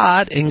in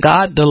God, and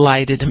God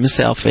delighted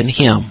Himself in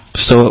him.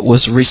 So it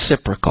was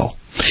reciprocal.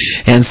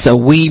 And so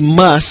we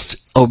must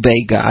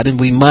obey God, and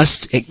we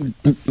must,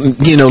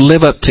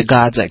 live up to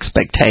God's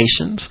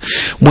expectations.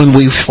 When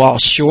we fall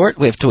short,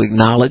 we have to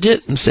acknowledge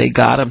it and say,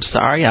 God, I'm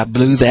sorry, I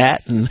blew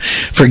that, and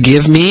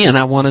forgive me, and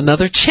I want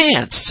another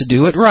chance to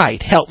do it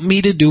right. Help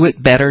me to do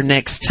it better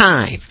next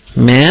time.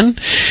 Amen?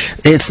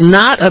 It's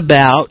not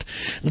about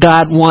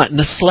God wanting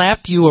to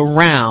slap you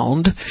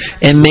around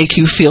and make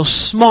you feel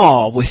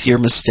small with your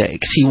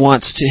mistakes. He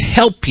wants to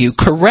help you.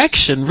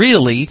 Correction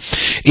really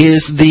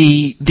is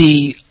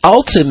the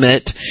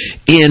ultimate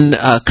in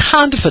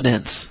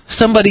confidence.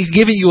 Somebody's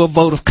giving you a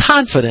vote of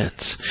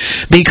confidence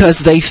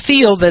because they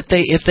feel that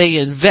if they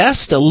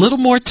invest a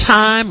little more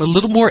time, a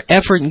little more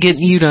effort in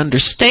getting you to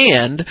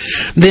understand,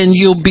 then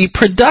you'll be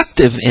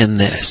productive in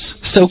this.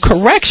 So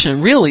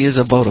correction really is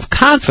a vote of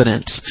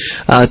confidence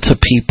to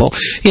people.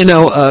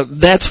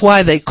 That's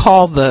why they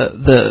call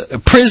the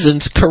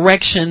prisons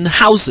correction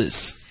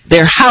houses.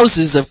 They're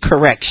houses of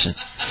correction.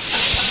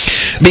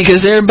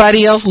 Because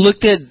everybody else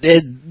looked at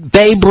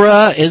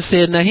Babra and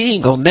said, "No, he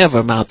ain't gonna never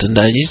amount to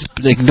nothing. You just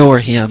ignore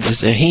him.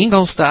 Just say, he ain't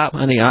gonna stop,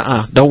 honey.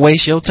 Don't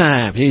waste your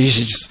time."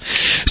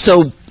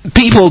 So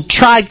people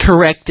tried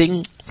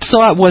correcting,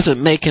 saw it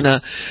wasn't making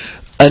an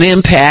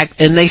impact,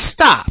 and they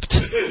stopped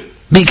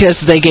because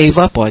they gave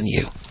up on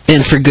you,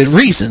 and for good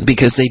reason,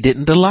 because they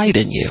didn't delight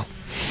in you.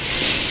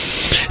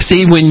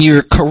 See, when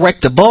you're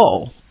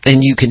correctable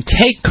and you can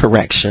take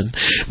correction,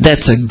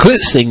 that's a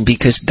good thing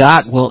because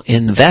God will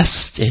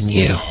invest in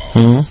you.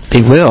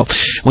 He will.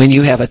 When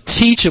you have a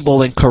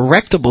teachable and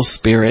correctable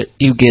spirit,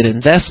 you get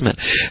investment.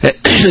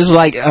 It's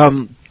like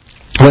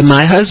when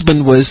my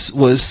husband was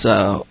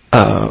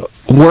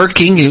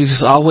working,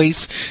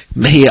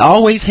 he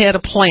always had a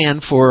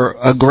plan for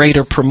a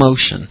greater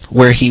promotion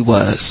where he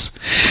was.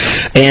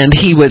 And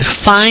he would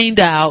find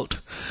out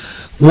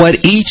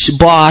what each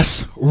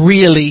boss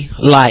really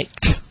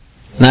liked.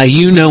 Now,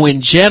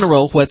 in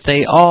general what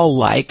they all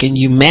like, and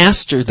you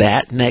master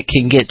that, and that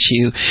can get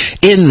you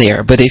in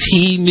there. But if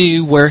he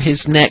knew where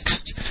his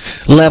next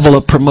level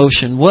of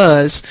promotion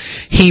was,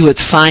 he would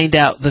find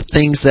out the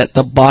things that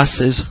the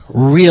bosses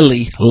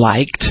really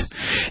liked,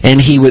 and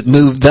he would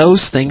move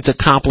those things,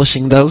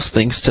 accomplishing those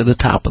things, to the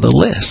top of the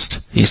list,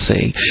 you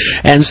see.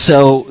 And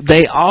so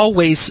they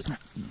always...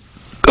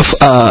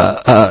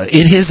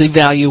 in his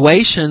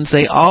evaluations,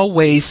 they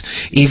always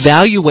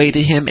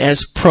evaluated him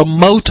as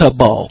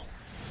promotable,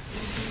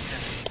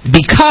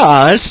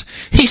 because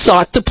he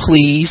sought to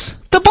please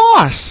the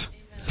boss.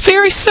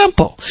 Very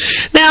simple.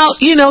 Now,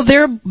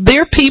 there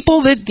are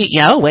people that,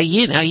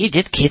 you're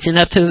just catching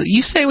up to,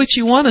 you say what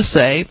you want to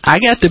say. I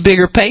got the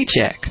bigger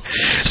paycheck.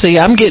 See,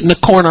 I'm getting a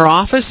corner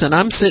office and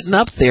I'm sitting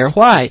up there.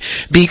 Why?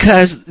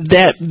 Because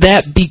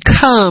that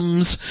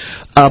becomes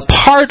a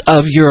part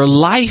of your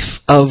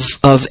life of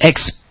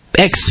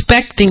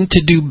expecting to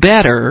do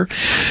better.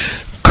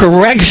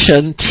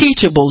 Correction,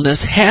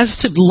 teachableness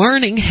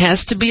learning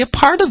has to be a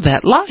part of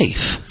that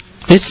life.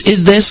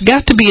 There's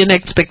got to be an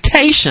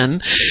expectation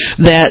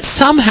that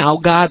somehow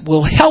God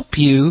will help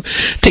you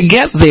to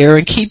get there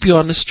and keep you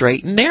on the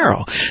straight and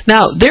narrow.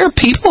 Now, there are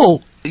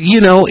people,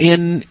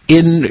 in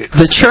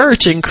the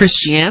church, in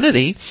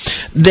Christianity,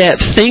 that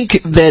think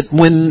that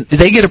when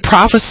they get a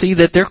prophecy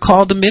that they're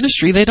called to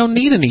ministry, they don't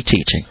need any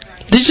teaching.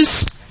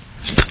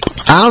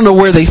 I don't know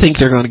where they think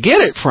they're going to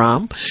get it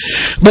from,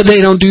 but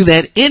they don't do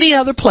that any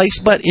other place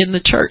but in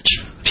the church.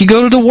 If you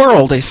go to the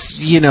world,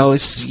 you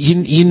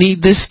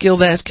need this skill,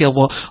 that skill.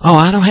 Well,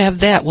 I don't have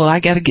that. Well, I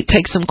got to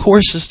take some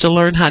courses to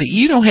learn how to.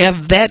 You don't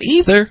have that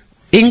either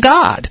in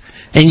God.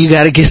 And you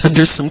got to get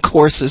under some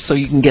courses so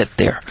you can get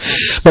there.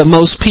 But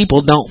most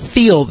people don't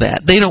feel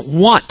that. They don't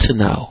want to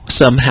know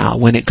somehow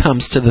when it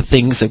comes to the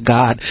things of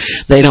God.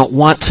 They don't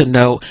want to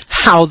know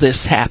how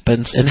this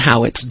happens and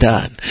how it's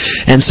done.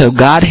 And so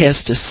God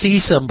has to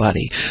see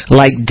somebody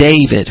like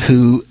David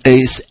who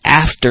is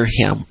after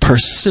him,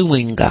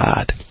 pursuing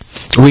God.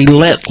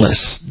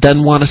 Relentless,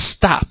 doesn't want to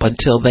stop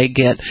until they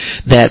get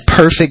that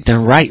perfect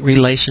and right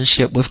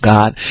relationship with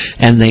God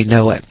and they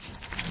know it.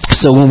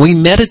 So when we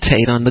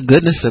meditate on the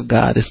goodness of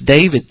God, as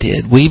David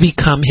did, we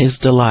become his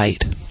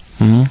delight.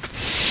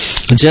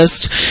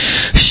 Just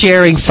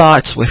sharing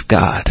thoughts with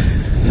God,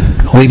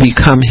 we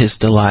become his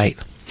delight.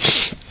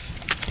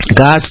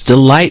 God's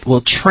delight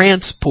will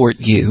transport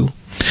you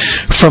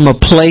from a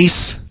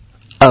place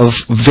of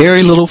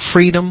very little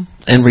freedom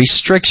and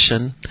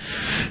restriction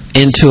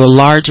into a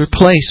larger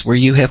place where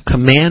you have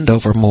command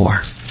over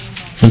more.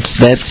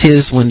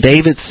 That's when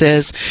David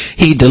says,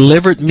 he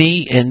delivered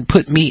me and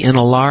put me in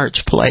a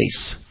large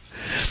place.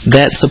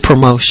 That's a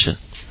promotion.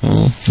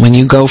 When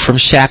you go from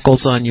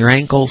shackles on your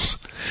ankles,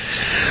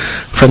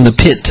 from the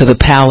pit to the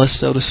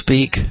palace, so to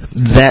speak,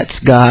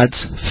 that's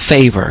God's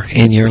favor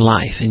in your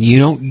life. And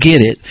you don't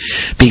get it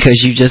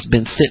because you've just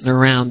been sitting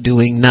around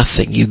doing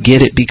nothing. You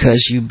get it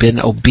because you've been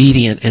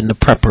obedient in the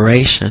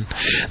preparation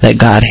that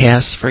God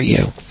has for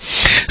you.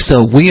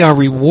 So we are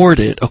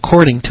rewarded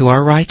according to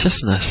our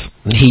righteousness.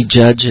 He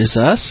judges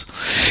us,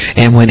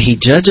 and when he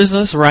judges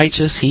us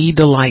righteous, he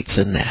delights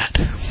in that.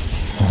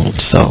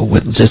 So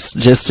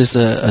just as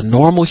a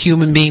normal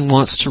human being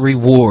wants to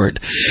reward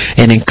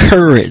and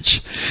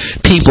encourage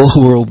people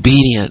who are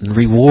obedient, and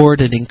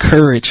reward and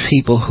encourage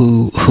people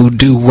who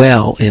do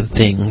well in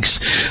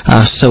things,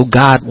 so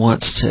God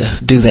wants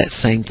to do that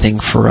same thing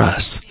for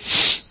us.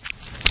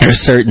 there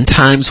are certain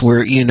times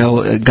where,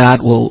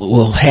 God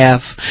will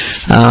have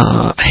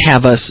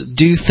us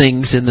do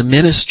things in the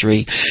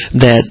ministry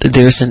that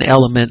there's an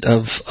element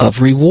of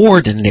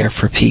reward in there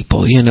for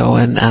people,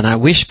 and I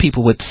wish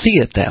people would see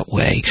it that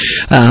way,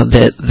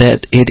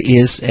 that it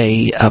is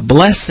a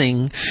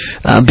blessing,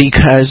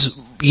 because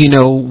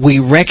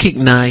we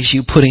recognize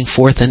you putting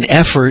forth an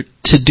effort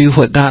to do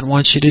what God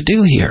wants you to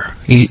do here.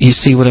 You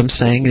see what I'm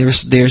saying?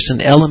 There's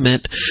an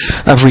element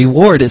of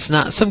reward. It's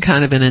not some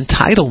kind of an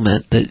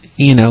entitlement that,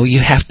 you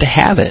have to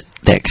have it,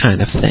 that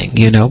kind of thing,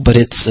 but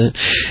it's,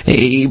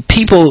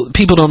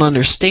 people don't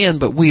understand,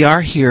 but we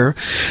are here,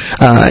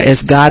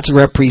 as God's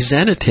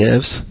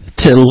representatives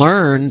to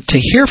learn, to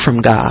hear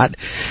from God,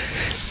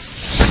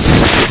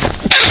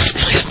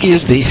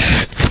 excuse me,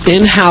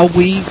 in how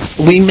we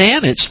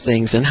manage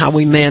things and how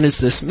we manage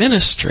this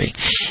ministry.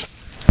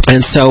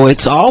 And so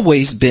it's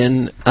always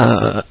been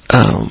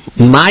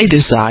my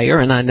desire,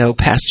 and I know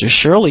Pastor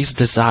Shirley's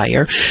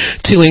desire,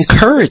 to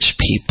encourage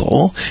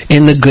people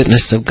in the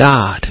goodness of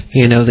God.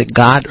 That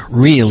God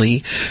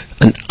really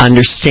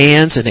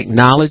understands and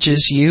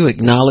acknowledges you,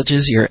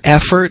 acknowledges your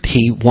effort.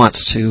 He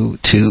wants to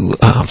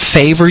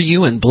favor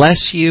you and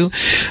bless you,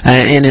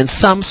 and in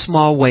some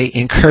small way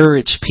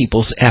encourage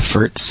people's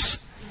efforts.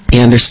 You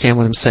understand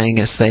what I'm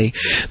saying? As they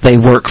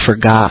work for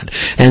God.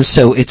 And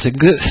so it's a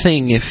good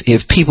thing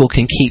if people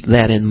can keep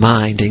that in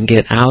mind and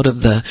get out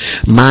of the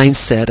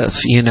mindset of,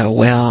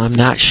 well, I'm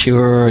not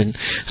sure, and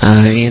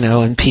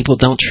and people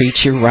don't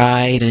treat you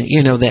right, and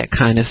that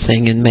kind of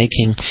thing, and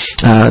making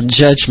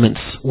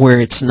judgments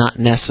where it's not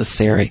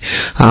necessary.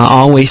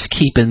 Always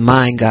keep in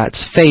mind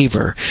God's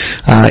favor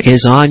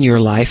is on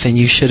your life, and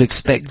you should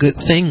expect good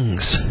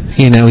things.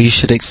 You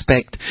should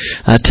expect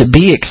to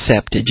be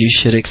accepted. You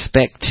should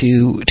expect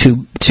to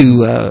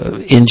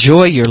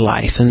enjoy your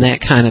life and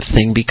that kind of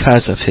thing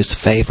because of His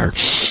favor.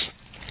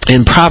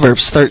 In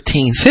Proverbs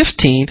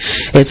 13:15,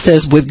 it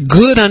says, "With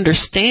good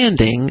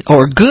understanding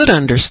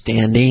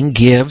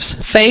gives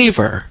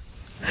favor,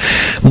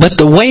 but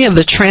the way of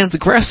the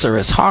transgressor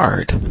is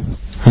hard."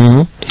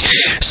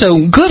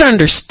 So good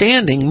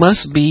understanding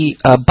must be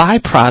a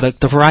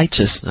byproduct of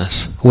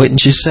righteousness,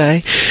 wouldn't you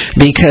say?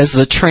 Because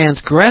the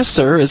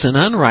transgressor is an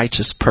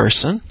unrighteous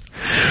person.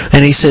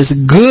 And he says,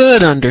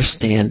 good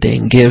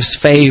understanding gives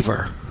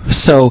favor.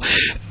 So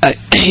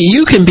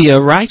you can be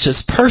a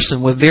righteous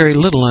person with very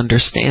little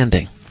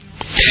understanding.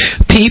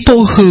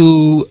 People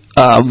who,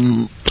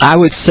 I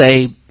would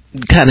say,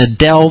 kind of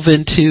delve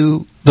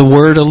into the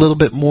Word a little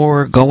bit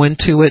more, go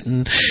into it,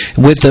 and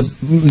with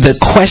the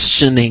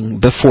questioning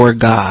before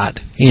God,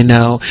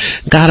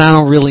 God, I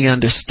don't really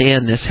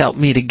understand this. Help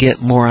me to get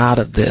more out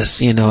of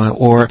this,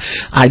 or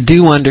I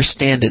do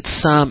understand it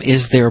some.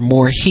 Is there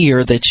more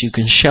here that you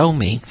can show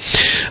me?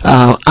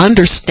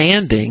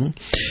 Understanding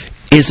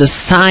is a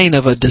sign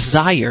of a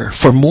desire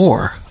for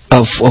more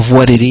of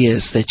what it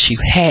is that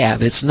you have.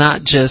 It's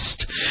not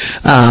just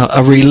a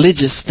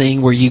religious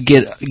thing where you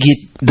get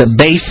the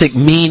basic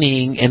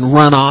meaning and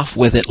run off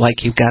with it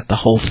like you've got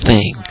the whole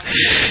thing.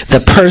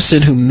 The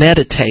person who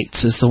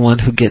meditates is the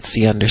one who gets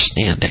the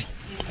understanding.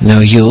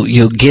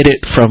 You'll get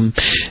it from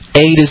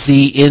A to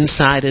Z,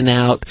 inside and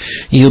out.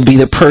 You'll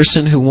be the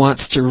person who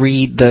wants to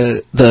read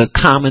the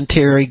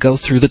commentary, go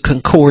through the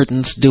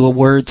concordance, do a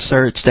word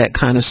search, that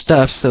kind of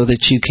stuff, so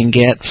that you can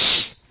get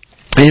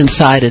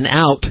inside and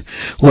out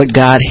what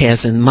God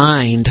has in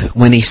mind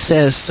when He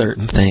says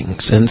certain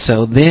things. And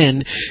so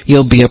then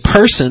you'll be a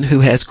person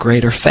who has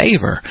greater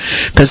favor,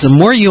 because the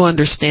more you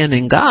understand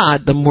in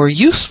God, the more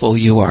useful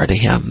you are to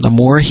Him, the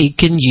more He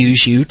can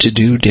use you to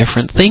do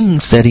different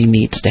things that He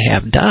needs to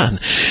have done.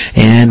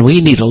 And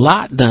we need a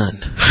lot done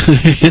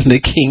in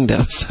the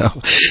kingdom. So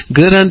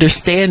good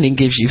understanding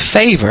gives you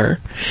favor,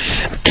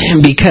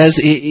 because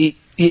the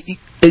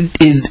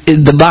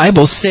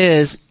Bible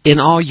says,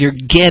 in all you're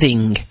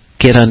getting,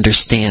 get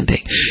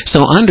understanding.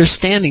 So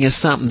understanding is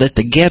something that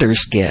the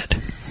getters get.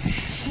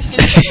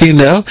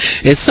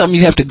 It's something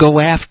you have to go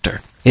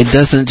after. It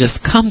doesn't just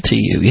come to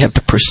you. You have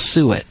to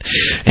pursue it.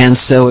 And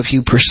so if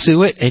you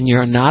pursue it and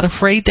you're not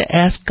afraid to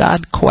ask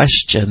God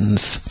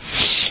questions,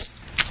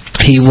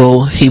 He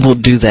will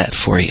do that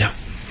for you.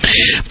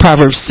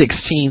 Proverbs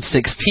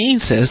 16:16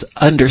 says,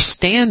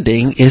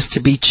 understanding is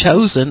to be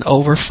chosen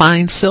over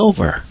fine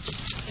silver.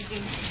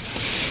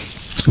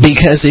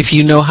 Because if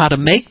you know how to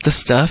make the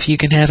stuff, you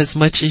can have as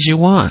much as you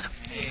want.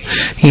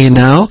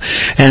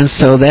 And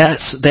so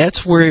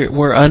that's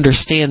where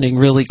understanding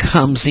really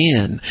comes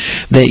in,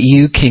 that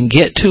you can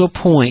get to a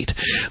point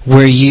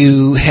where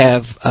you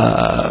have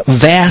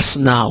vast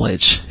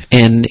knowledge,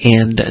 and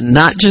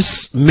not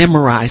just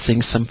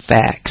memorizing some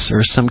facts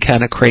or some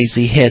kind of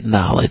crazy head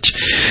knowledge,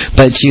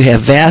 but you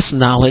have vast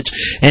knowledge,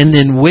 and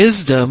then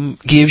wisdom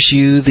gives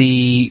you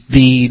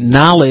the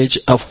knowledge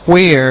of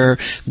where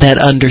that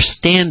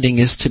understanding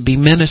is to be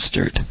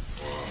ministered.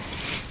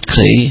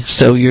 See,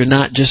 so you're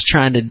not just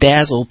trying to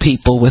dazzle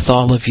people with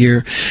all of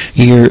your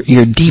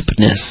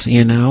deepness,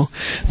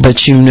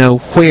 but you know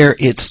where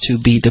it's to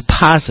be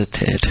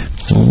deposited.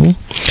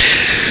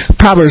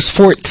 Proverbs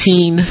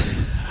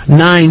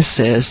 14:9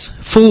 says,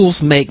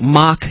 fools make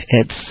mock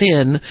at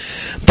sin,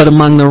 but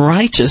among the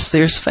righteous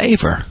there's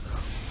favor.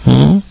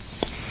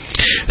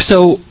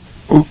 So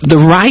the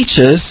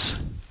righteous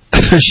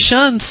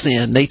shun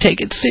sin. They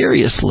take it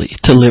seriously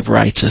to live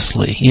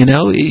righteously.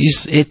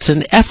 It's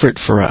an effort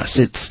for us.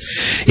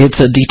 It's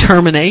a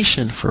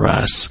determination for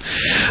us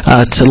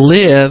to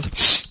live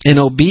in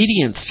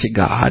obedience to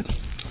God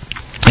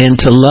and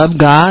to love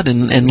God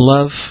and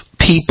love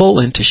people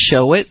and to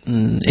show it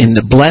and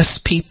to bless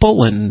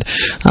people and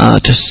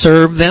to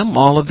serve them,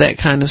 all of that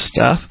kind of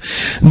stuff.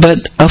 But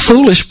a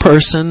foolish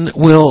person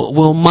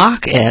will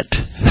mock at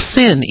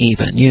sin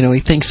even.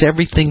 He thinks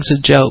everything's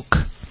a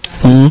joke.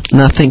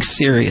 Nothing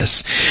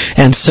serious.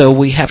 And so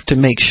we have to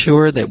make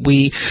sure that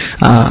we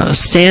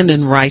stand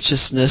in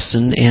righteousness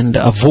and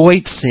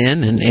avoid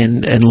sin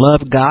and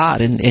love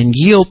God and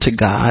yield to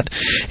God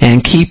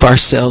and keep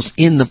ourselves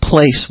in the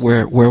place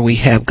where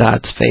we have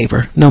God's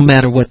favor, no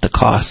matter what the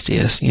cost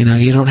is.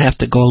 You don't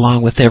have to go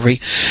along with every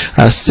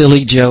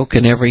silly joke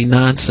and every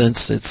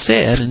nonsense that's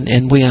said,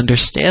 and we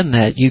understand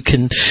that. You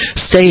can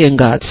stay in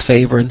God's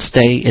favor and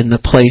stay in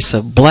the place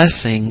of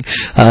blessing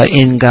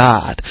in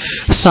God.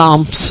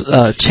 Psalms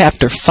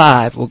chapter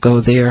 5, we'll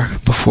go there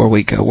before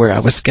we go where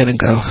I was going to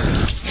go.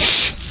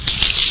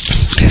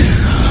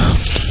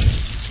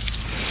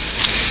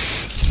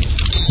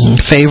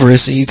 Favor,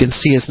 as you can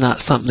see, is not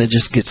something that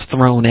just gets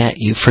thrown at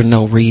you for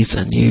no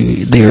reason.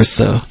 There's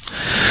a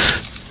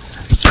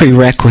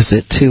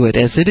prerequisite to it,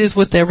 as it is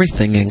with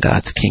everything in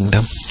God's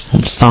kingdom.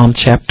 Psalm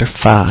chapter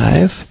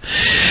 5,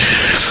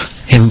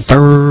 in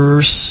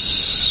verse...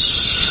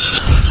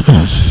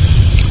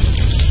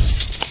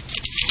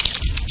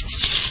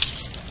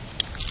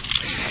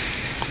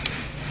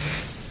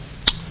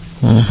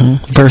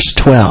 Verse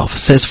 12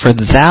 says, "For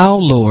thou,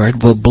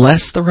 Lord, will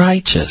bless the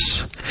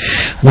righteous.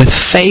 With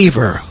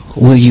favor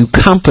will you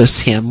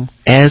compass him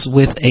as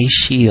with a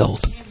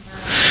shield."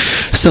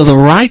 So the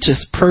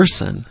righteous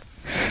person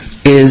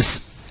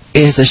is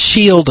a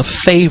shield of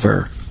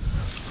favor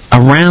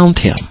around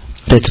him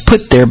that's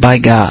put there by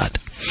God.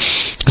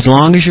 As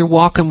long as you're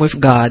walking with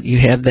God, you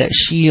have that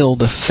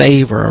shield of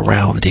favor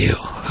around you.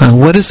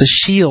 What does a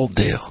shield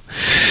do?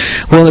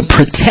 Well, it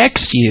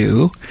protects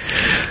you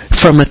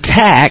from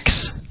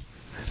attacks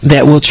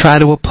that will try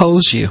to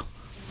oppose you.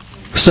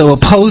 So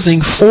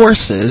opposing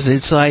forces,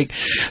 it's like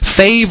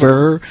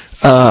favor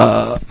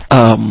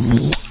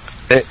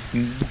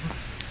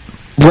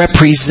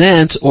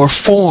represents or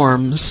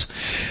forms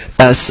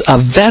a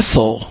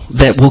vessel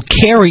that will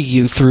carry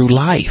you through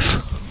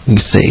life. You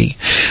see,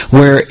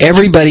 where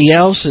everybody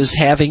else is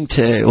having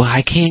to,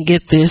 I can't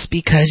get this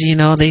because,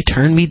 they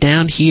turned me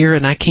down here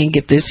and I can't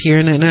get this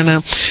here.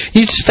 No.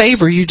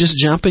 You just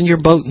jump in your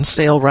boat and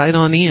sail right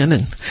on in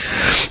and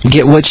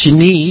get what you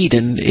need,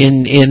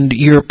 and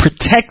you're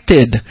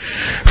protected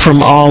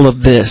from all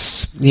of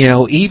this.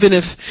 Even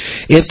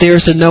if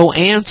there's a no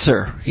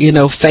answer,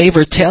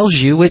 favor tells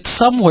you it's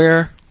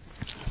somewhere.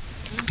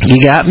 You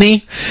got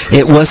me?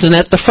 It wasn't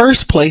at the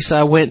first place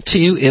I went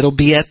to. It'll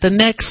be at the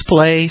next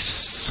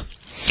place.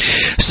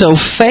 So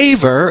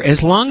favor, as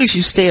long as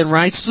you stay in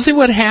righteousness, see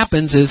what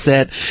happens is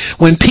that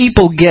when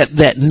people get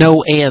that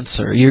no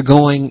answer, you're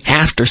going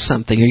after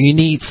something or you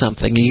need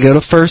something, and you go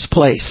to first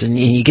place and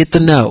you get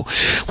the no.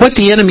 What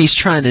the enemy's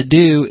trying to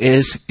do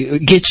is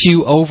get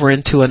you over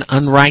into an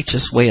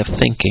unrighteous way of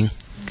thinking.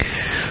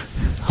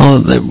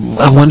 Oh,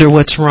 I wonder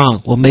what's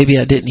wrong. Well, maybe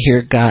I didn't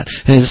hear God.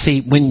 And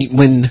see,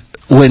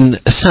 when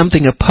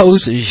something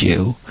opposes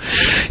you,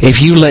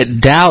 if you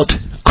let doubt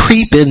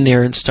creep in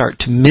there and start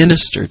to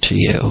minister to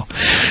you,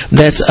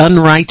 that's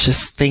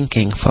unrighteous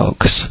thinking,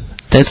 folks.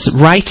 That's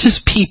righteous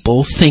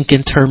people think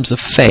in terms of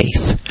faith.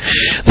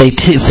 They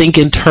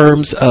think in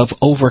terms of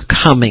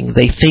overcoming.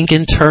 They think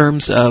in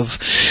terms of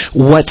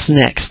what's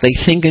next. They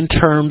think in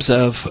terms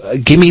of,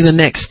 give me the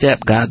next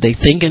step, God. They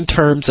think in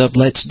terms of,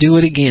 let's do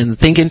it again.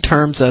 Think in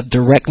terms of,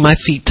 direct my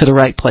feet to the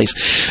right place.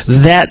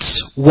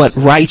 That's what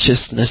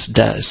righteousness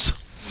does.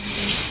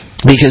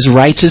 Because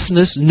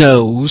righteousness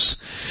knows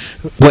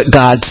what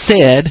God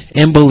said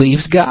and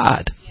believes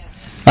God.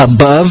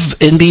 Above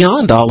and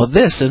beyond all of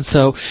this. And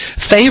so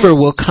favor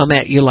will come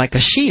at you like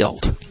a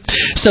shield.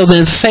 So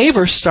then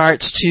favor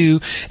starts to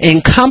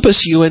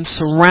encompass you and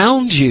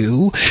surround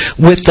you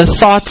with the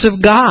thoughts of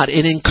God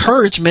and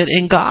encouragement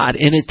in God.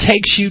 And it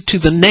takes you to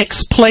the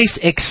next place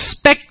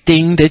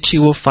expecting that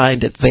you will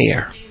find it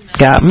there.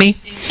 Got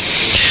me?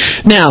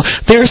 Now,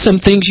 there are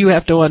some things you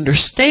have to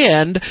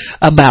understand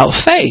about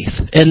faith.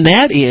 And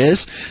that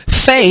is,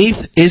 faith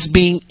is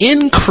being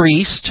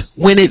increased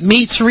when it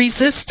meets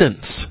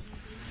resistance.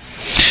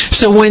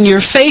 So when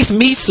your faith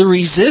meets the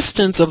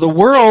resistance of the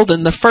world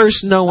and the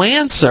first no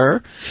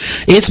answer,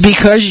 it's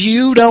because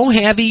you don't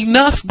have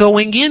enough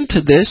going into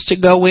this to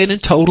go in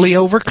and totally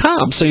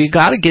overcome. So you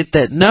got to get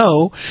that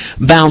no,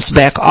 bounce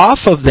back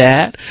off of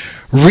that,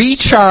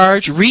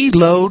 recharge,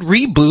 reload,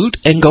 reboot,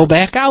 and go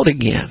back out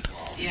again.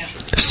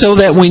 So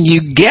that when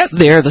you get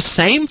there, the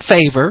same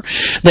favor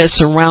that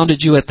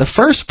surrounded you at the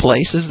first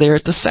place is there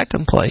at the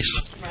second place.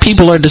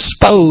 People are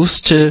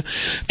disposed to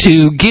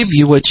give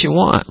you what you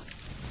want.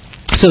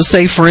 So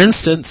say, for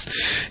instance,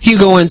 you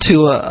go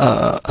into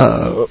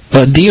a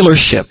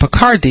dealership, a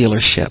car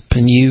dealership,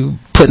 and you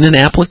put in an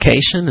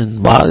application,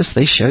 and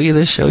they show you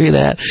this, show you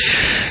that.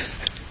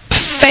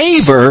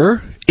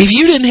 Favor, if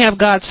you didn't have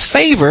God's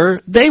favor,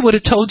 they would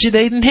have told you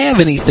they didn't have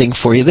anything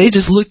for you. They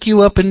just look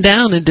you up and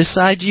down and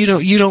decide you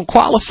don't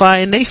qualify,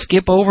 and they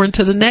skip over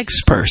into the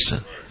next person.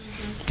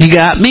 You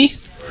got me?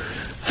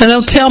 And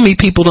they'll tell me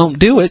people don't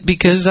do it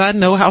because I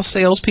know how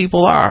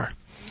salespeople are.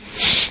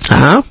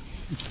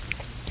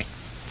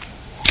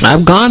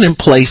 I've gone in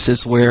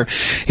places where,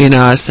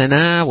 I said,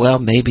 well,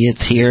 maybe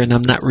it's here and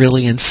I'm not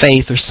really in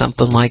faith or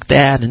something like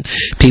that. And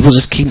people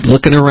just keep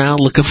looking around,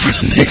 looking for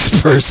the next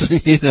person.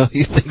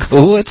 You think,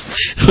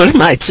 what am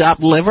I,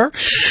 chopped liver?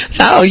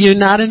 No, you're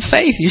not in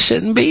faith. You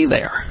shouldn't be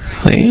there.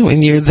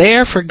 When you're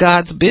there for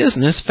God's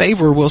business,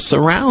 favor will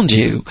surround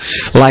you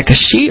like a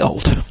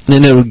shield.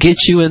 And it'll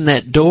get you in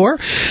that door.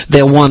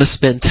 They'll want to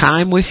spend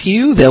time with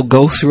you. They'll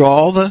go through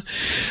all the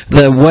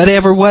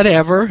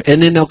whatever. And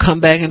then they'll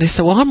come back and they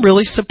say, well, I'm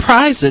really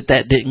surprised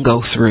that didn't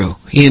go through.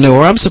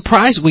 Or I'm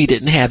surprised we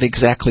didn't have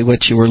exactly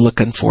what you were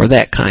looking for,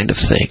 that kind of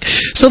thing.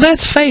 So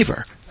that's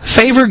favor.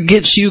 Favor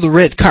gets you the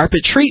red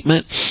carpet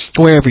treatment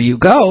wherever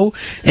you go,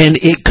 and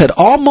it could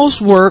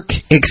almost work,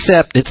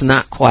 except it's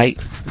not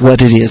quite what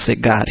it is that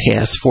God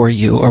has for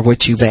you or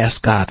what you've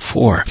asked God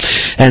for.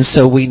 And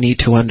so we need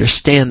to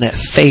understand that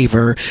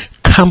favor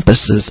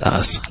compasses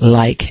us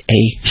like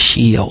a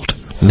shield.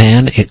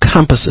 Man, it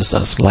compasses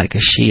us like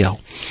a shield.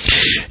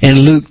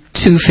 In Luke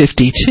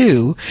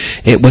 2:52,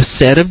 it was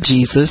said of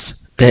Jesus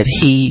that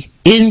he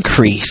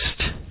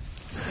increased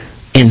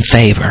in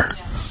favor.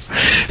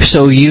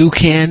 So you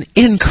can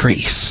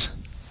increase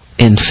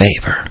in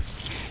favor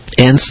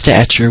and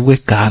stature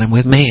with God and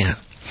with man.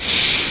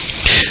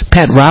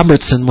 Pat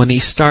Robertson, when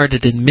he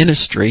started in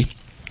ministry,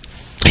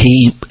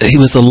 he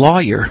was a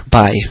lawyer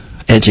by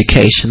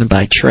education and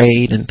by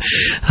trade, and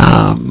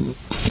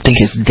I think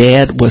his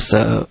dad was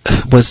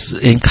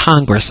in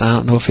Congress. I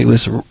don't know if he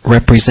was a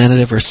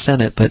representative or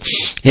Senate, but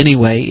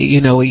anyway,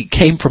 he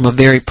came from a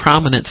very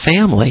prominent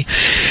family,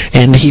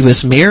 and he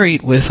was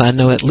married with, I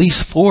know, at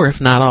least 4,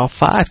 if not all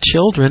 5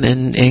 children,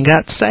 and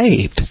got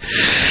saved.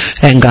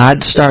 And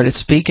God started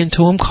speaking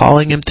to him,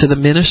 calling him to the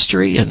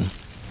ministry, and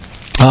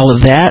all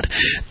of that.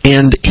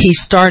 And he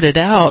started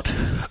out,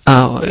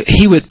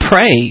 he would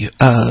pray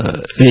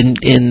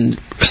and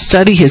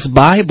study his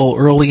Bible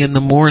early in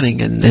the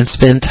morning and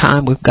spend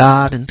time with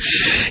God. And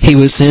he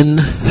was in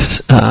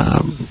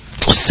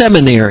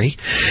seminary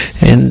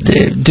and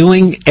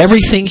doing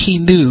everything he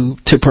knew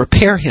to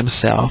prepare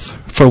himself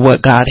for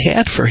what God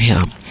had for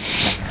him.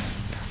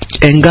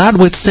 And God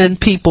would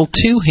send people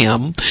to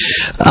him,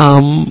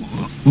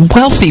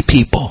 wealthy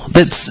people.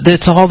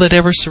 That's all that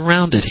ever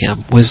surrounded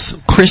him,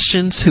 was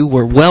Christians who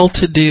were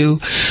well-to-do,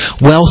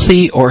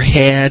 wealthy, or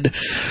had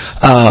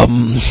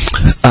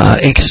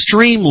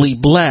extremely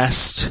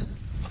blessed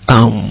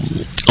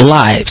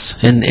lives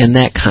and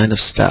that kind of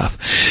stuff.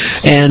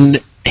 And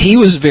he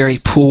was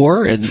very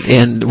poor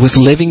and was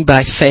living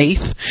by faith.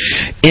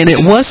 And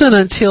it wasn't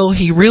until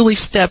he really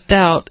stepped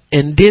out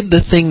and did the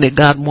thing that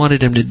God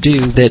wanted him to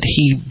do that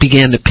he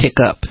began to pick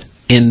up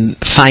in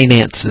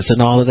finances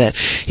and all of that.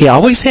 He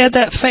always had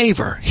that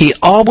favor. He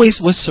always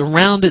was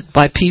surrounded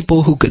by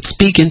people who could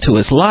speak into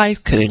his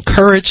life, could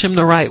encourage him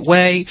the right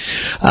way.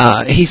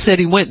 He said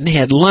he went and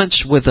had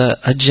lunch with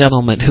a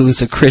gentleman who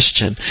was a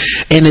Christian,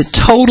 and it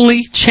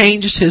totally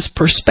changed his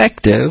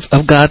perspective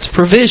of God's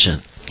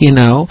provision.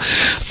 Those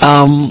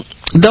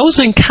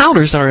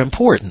encounters are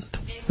important.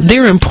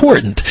 They're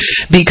important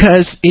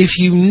because if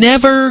you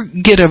never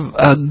get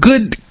a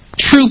good,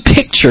 true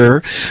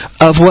picture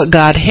of what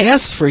God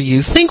has for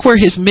you, think where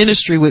his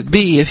ministry would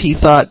be if he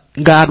thought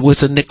God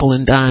was a nickel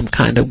and dime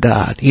kind of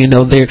God.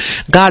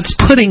 God's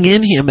putting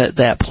in him at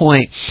that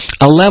point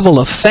a level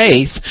of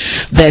faith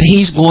that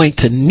he's going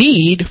to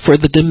need for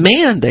the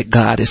demand that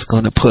God is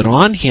going to put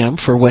on him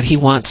for what he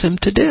wants him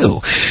to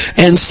do.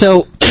 And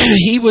so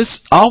he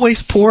was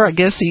always poor. I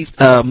guess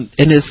and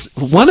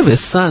one of his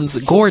sons,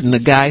 Gordon,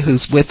 the guy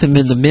who's with him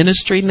in the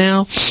ministry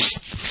now,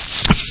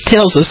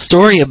 tells a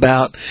story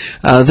about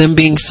them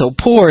being so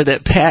poor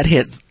that Pat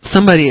had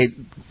somebody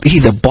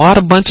either bought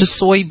a bunch of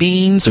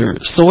soybeans or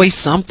soy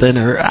something,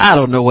 or I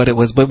don't know what it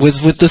was, but it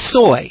was with the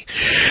soy.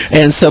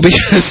 And so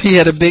because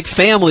he had a big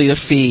family to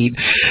feed,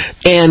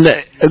 and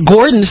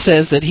Gordon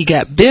says that he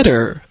got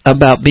bitter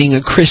about being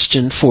a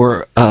Christian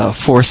for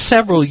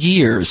several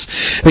years,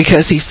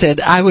 because he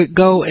said, I would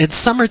go in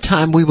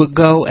summertime, we would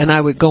go and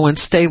I would go and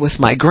stay with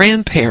my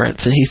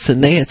grandparents, and he said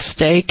they had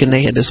steak and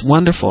they had this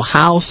wonderful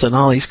house and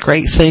all these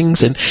great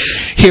things, and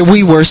here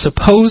we were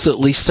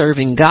supposedly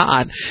serving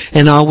God,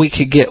 and all we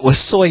could get was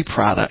soy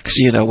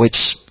products,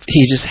 which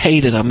just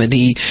hated him, and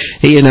he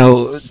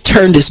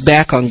turned his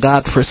back on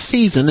God for a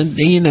season. And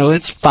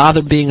his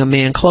father, being a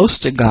man close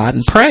to God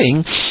and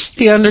praying,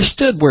 he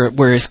understood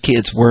where his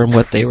kids were and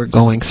what they were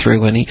going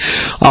through, and he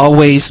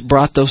always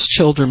brought those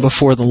children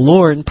before the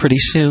Lord. And pretty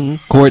soon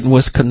Gordon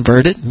was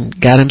converted and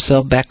got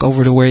himself back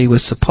over to where he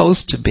was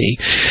supposed to be.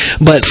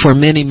 But for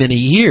many, many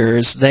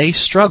years they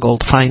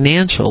struggled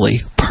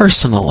financially,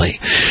 personally,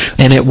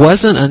 and it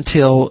wasn't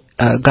until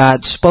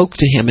God spoke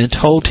to him and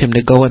told him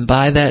to go and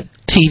buy that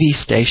TV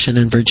station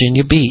in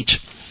Virginia Beach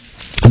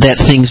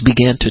that things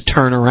began to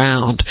turn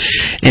around,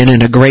 and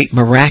in a great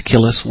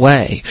miraculous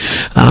way.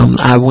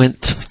 I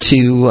went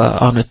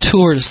on a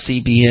tour to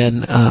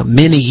CBN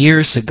many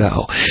years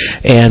ago,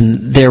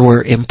 and there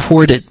were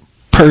imported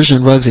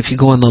Persian rugs. If you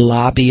go in the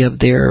lobby of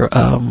their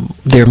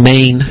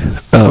main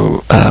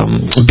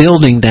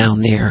building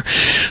down there,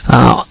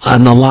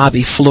 on the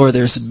lobby floor,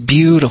 there's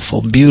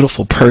beautiful,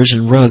 beautiful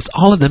Persian rugs.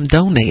 All of them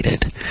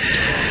donated.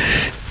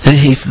 And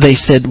they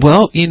said,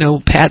 well,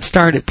 Pat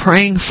started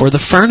praying for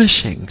the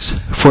furnishings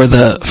for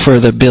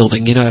the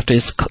building. After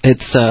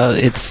it's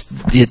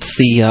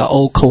the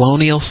old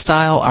colonial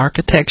style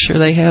architecture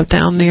they have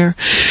down there,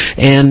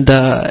 and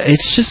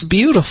it's just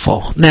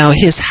beautiful. Now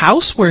his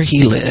house where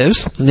he lives,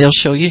 and they'll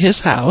show you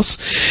his house,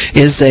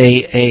 is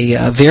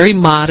a very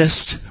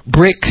modest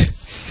brick,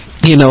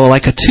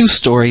 like a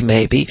 2-story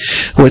maybe,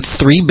 with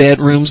 3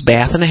 bedrooms,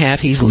 bath and a half.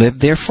 He's lived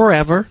there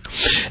forever.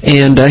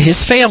 And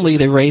his family,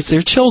 they raised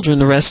their children,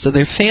 the rest of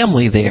their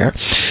family there.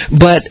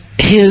 But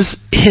his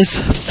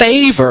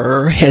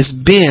favor has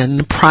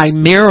been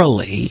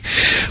primarily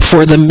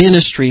for the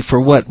ministry,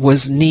 for what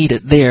was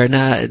needed there.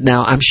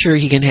 Now I'm sure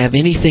he can have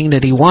anything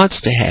that he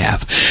wants to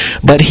have,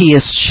 but he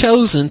has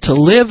chosen to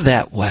live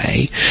that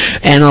way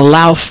and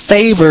allow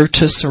favor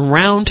to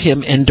surround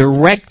him and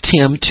direct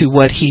him to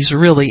what he's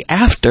really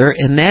after,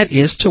 and that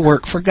is to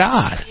work for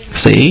God.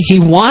 See,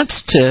 he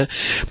wants to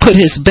put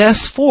his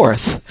best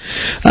forth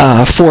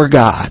for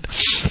God.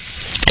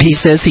 He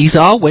says he's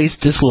always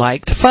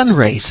disliked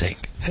fundraising.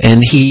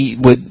 And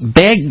he would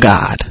beg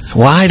God,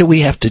 why do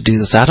we have to do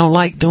this? I don't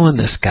like doing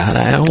this, God.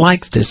 I don't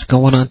like this,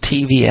 going on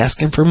TV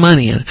asking for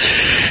money. And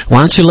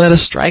why don't you let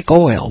us strike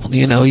oil?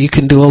 You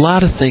can do a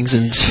lot of things.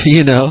 And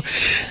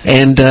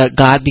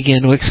God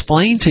began to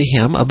explain to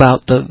him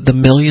about the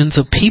millions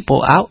of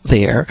people out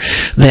there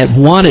that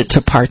wanted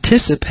to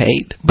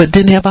participate but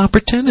didn't have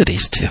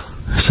opportunities to.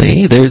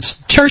 See,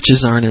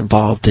 churches aren't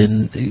involved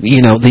in,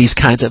 these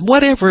kinds of,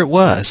 whatever it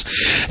was.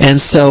 And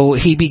so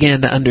he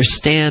began to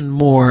understand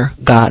more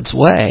God's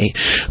way.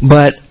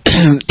 But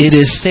it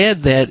is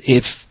said that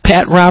if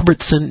Pat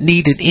Robertson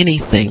needed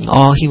anything,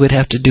 all he would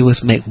have to do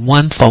is make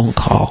one phone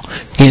call,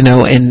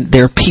 and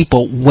there are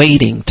people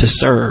waiting to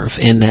serve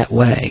in that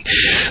way.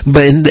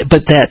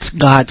 But that's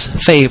God's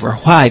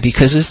favor. Why?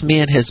 Because this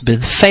man has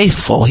been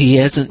faithful. He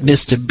hasn't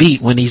missed a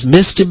beat. When he's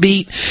missed a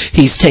beat,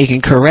 he's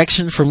taken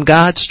correction from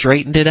God,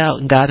 straightened it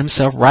out, and got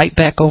himself right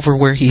back over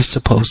where he's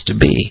supposed to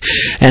be.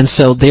 And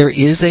so there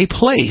is a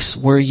place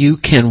where you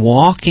can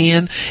walk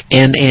in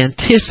and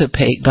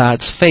anticipate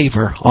God's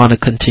favor on a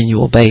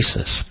continual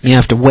basis. You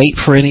have to wait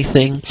for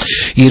anything.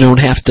 You don't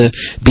have to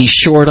be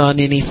short on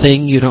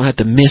anything. You don't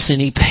have to miss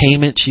any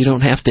payments. You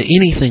don't have to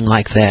anything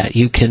like that.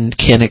 You can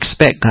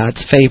expect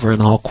God's favor in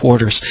all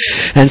quarters.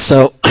 And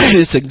so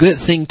it's a good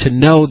thing to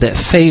know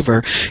that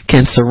favor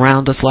can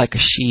surround us like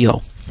a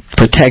shield.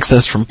 Protects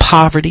us from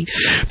poverty,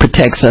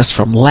 protects us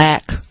from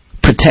lack,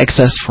 protects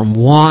us from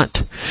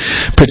want,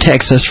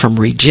 protects us from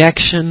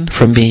rejection,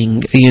 from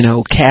being,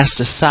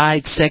 cast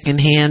aside,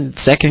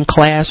 second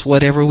class,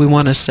 whatever we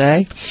want to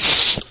say.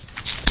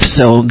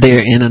 So there,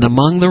 in and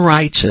among the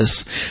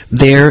righteous,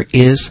 there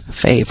is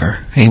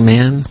favor.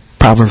 Amen.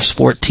 Proverbs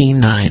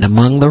 14:9.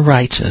 Among the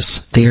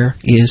righteous, there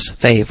is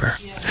favor.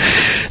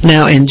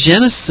 Now in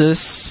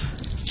Genesis,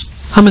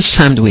 how much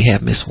time do we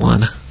have, Miss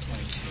Juana?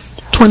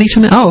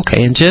 22 minutes. Oh,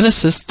 okay. In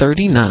Genesis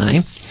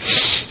 39,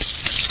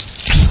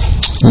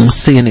 we'll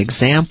see an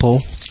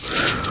example.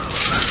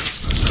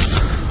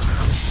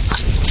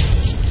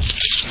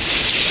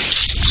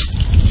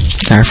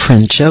 Our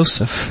friend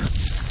Joseph.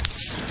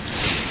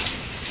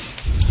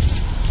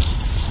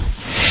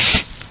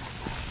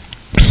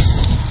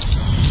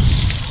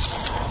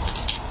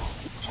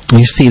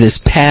 You see this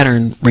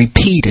pattern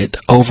repeated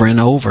over and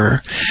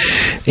over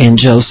in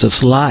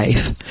Joseph's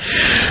life.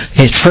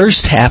 It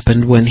first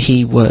happened when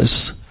he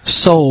was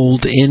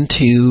sold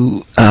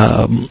into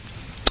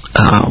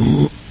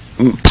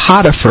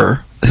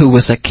Potiphar, who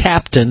was a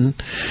captain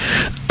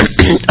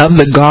of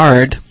the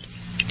guard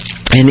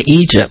in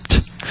Egypt.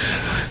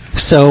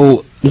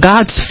 So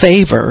God's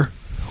favor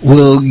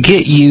will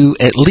get you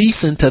at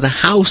least into the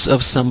house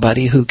of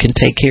somebody who can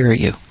take care of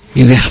you.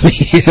 Even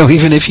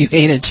if you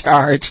ain't in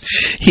charge,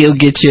 he'll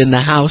get you in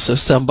the house of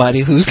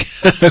somebody who's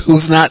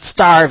not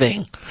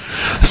starving.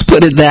 Let's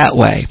put it that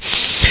way.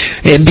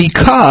 And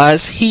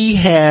because he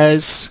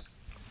has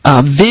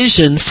a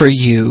vision for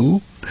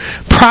you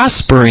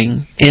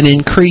prospering and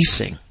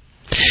increasing.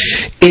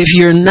 If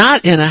you're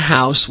not in a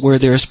house where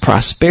there's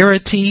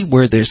prosperity,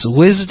 where there's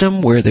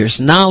wisdom, where there's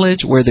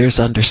knowledge, where there's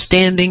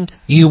understanding,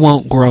 you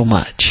won't grow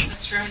much.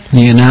 That's right.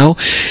 You know?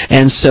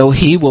 And so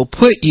He will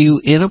put you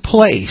in a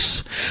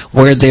place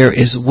where there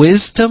is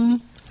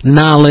wisdom,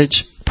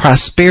 knowledge,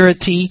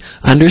 prosperity,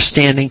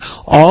 understanding,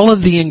 all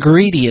of the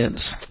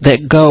ingredients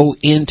that go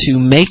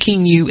into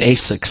making you a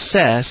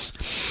success.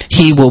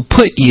 He will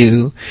put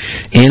you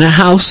in a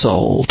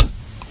household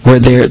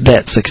where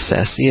that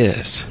success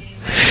is.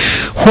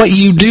 What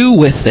you do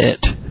with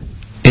it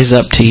is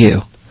up to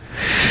you.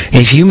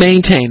 If you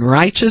maintain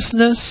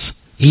righteousness,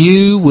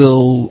 you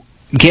will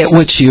get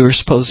what you're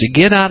supposed to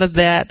get out of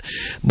that.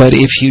 But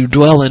if you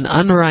dwell in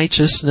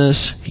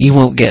unrighteousness, you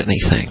won't get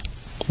anything.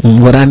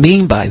 What I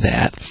mean by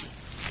that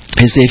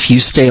is if you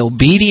stay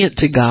obedient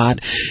to God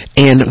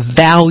and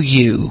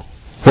value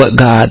what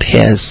God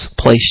has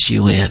placed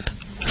you in.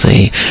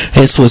 See,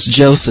 this was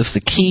Joseph.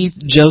 The key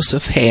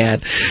Joseph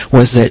had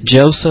was that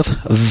Joseph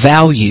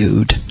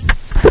valued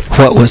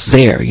what was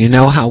there. You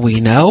know how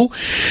we know?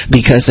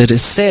 Because it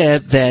is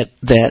said that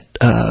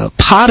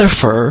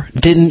Potiphar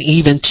didn't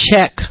even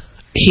check.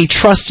 He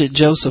trusted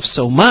Joseph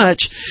so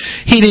much,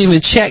 he didn't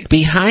even check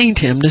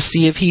behind him to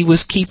see if he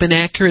was keeping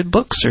accurate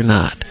books or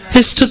not. He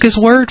took his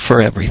word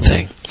for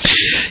everything.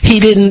 He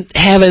didn't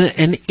have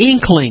an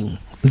inkling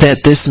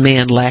that this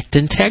man lacked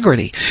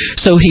integrity.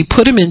 So he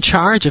put him in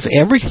charge of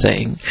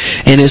everything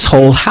in his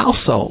whole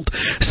household.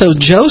 So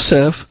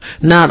Joseph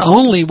not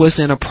only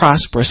was in a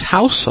prosperous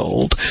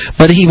household,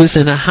 but he was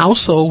in a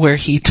household where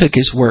he took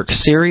his work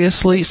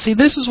seriously. See,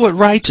 this is what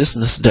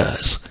righteousness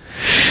does.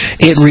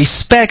 It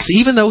respects,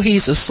 even though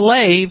he's a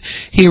slave,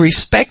 he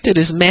respected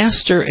his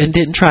master and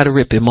didn't try to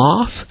rip him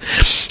off.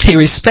 He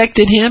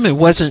respected him and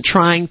wasn't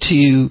trying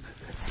to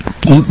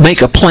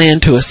make a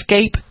plan to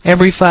escape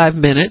every 5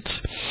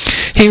 minutes.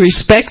 He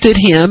respected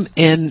him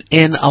and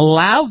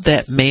allowed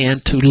that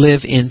man to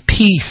live in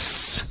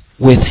peace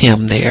with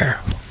him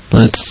there.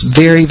 That's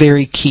very,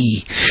 very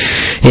key.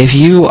 If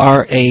you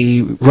are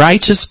a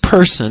righteous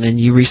person and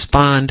you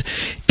respond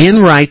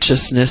in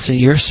righteousness in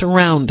your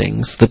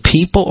surroundings, the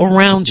people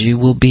around you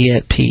will be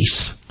at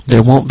peace.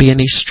 There won't be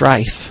any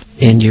strife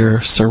in your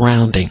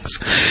surroundings.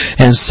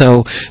 And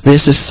so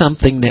this is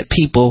something that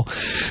people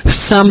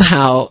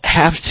somehow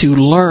have to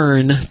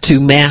learn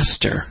to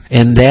master,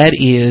 and that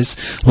is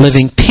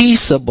living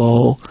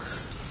peaceable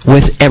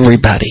with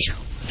everybody,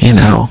 you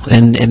know,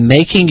 and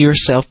making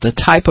yourself the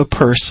type of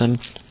person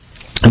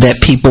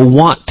that people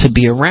want to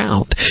be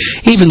around.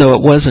 Even though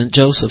it wasn't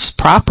Joseph's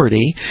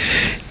property,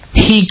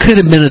 he could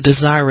have been a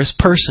desirous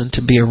person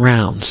to be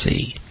around,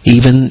 see.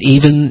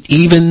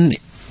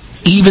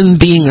 Even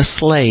being a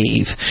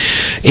slave,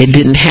 it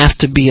didn't have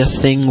to be a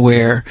thing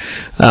where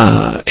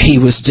he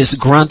was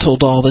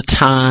disgruntled all the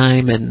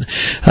time and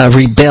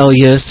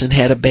rebellious and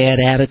had a bad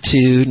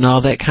attitude and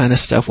all that kind of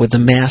stuff with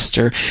the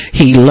master.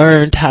 He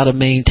learned how to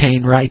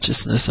maintain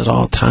righteousness at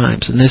all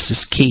times, and this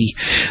is key.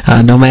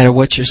 No matter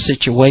what your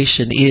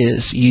situation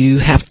is, you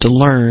have to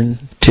learn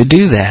to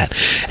do that.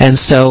 And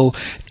so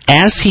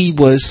as he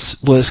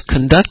was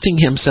conducting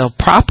himself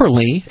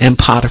properly in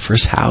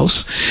Potiphar's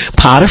house,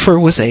 Potiphar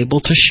was able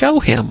to show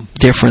him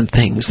different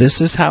things. This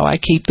is how I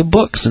keep the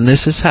books, and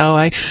this is how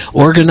I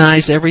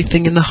organize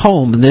everything in the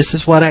home, and this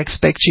is what I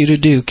expect you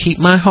to do. Keep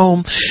my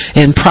home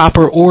in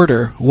proper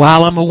order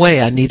while I'm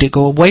away. I need to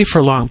go away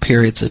for long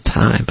periods of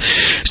time.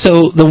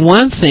 So the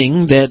one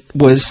thing that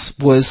was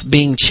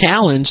being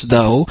challenged,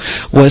 though,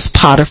 was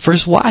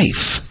Potiphar's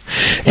wife.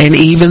 And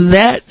even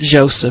that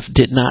Joseph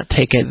did not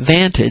take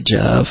advantage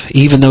of.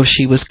 Even though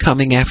she was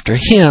coming after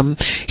him,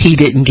 he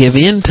didn't give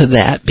in to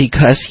that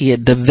because he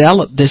had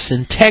developed this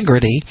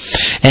integrity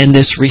and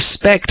this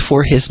respect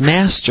for his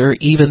master,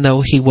 even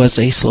though he was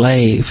a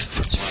slave.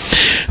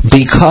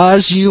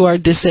 Because you are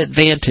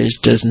disadvantaged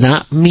does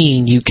not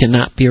mean you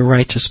cannot be a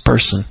righteous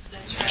person.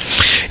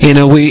 You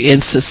know,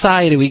 in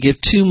society we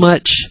give too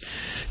much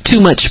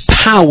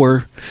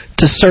power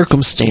to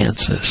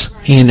circumstances.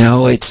 You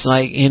know, it's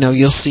like, you know,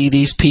 you'll see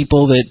these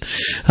people that,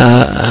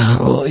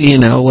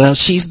 well,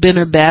 she's been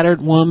a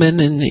battered woman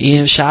and,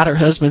 you know, shot her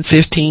husband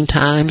 15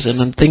 times, and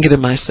I'm thinking to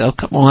myself,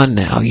 come on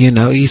now, you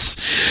know,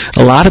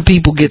 a lot of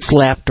people get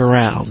slapped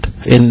around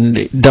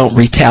and don't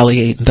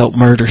retaliate and don't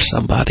murder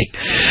somebody.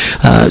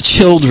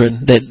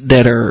 Children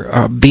that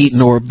are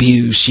beaten or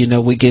abused, you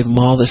know, we give them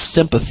all this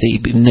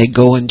sympathy and they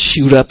go and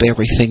shoot up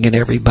everything and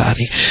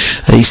everybody.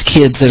 These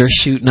kids that are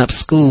shooting up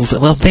schools,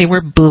 well, they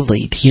were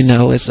bullied, you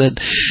know.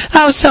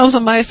 I was telling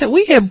somebody, I said,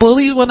 we had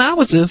bullies when I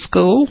was in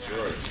school.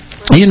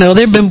 You know,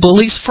 there have been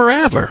bullies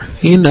forever,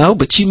 you know,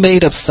 but you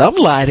made up some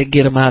lie to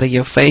get them out of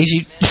your face.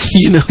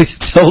 You know, you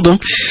told them,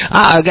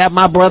 I got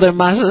my brother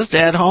and my sister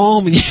at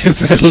home, and you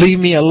better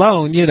leave me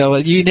alone. You know,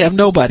 you didn't have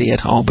nobody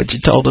at home, but you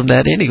told them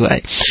that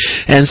anyway.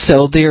 And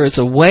so there is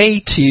a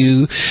way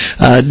to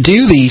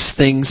do these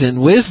things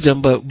in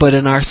wisdom, but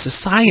in our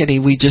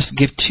society, we just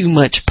give too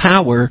much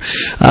power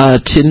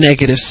to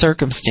negative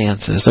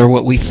circumstances, or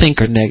what we think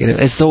are negative,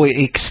 as though it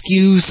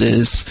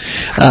excuses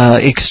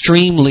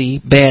extremely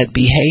bad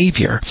behavior.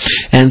 Savior.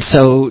 And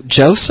so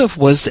Joseph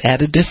was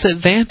at a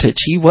disadvantage.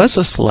 He was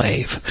a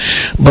slave.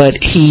 But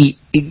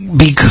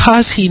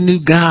because he knew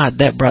God,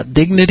 that brought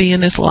dignity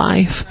in his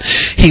life.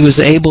 He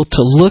was able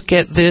to look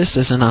at this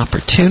as an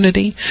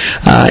opportunity,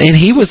 and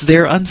he was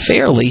there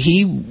unfairly.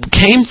 He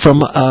came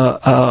from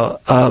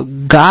a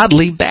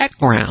godly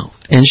background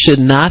and should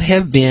not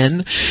have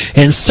been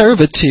in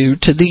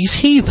servitude to these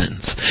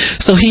heathens.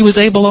 So he was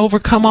able to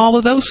overcome all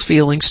of those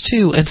feelings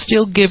too and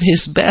still give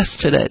his best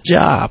to that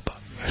job.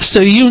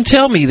 So you can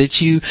tell me that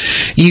you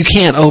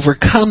can't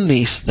overcome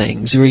these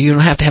things, or you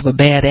don't have to have a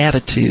bad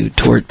attitude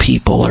toward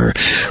people, or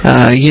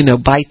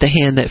bite the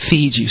hand that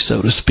feeds you, so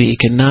to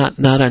speak, and not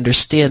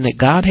understand that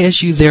God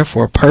has you there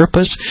for a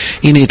purpose.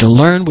 You need to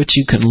learn what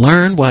you can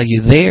learn while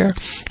you're there.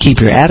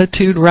 Keep your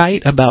attitude right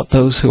about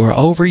those who are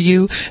over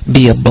you.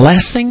 Be a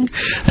blessing,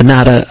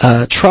 not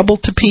a trouble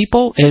to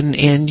people,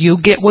 and you'll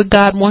get what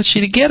God wants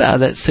you to get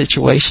out of that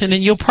situation,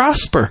 and you'll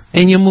prosper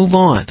and you'll move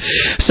on.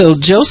 So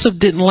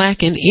Joseph didn't lack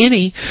in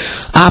any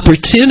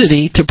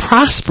opportunity to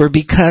prosper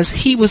because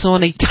he was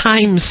on a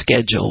time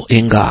schedule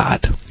in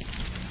God.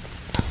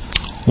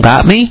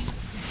 Got me?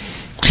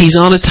 He's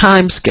on a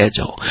time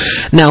schedule.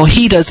 Now,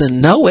 he doesn't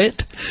know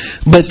it,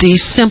 but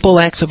these simple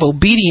acts of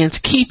obedience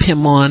keep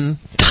him on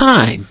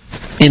time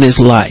in his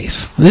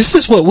life. This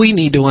is what we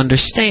need to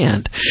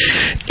understand.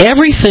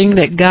 Everything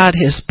that God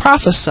has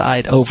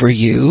prophesied over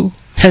you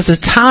has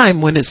a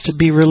time when it's to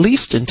be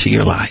released into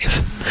your life.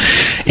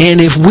 And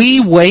if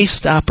we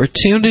waste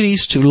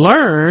opportunities to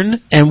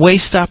learn and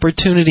waste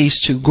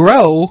opportunities to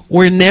grow,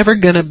 we're never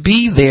going to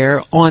be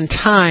there on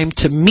time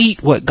to meet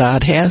what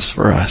God has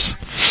for us.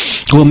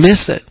 We'll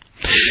miss it.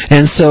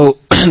 And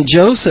so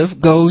Joseph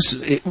goes,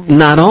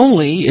 not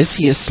only is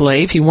he a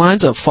slave, he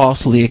winds up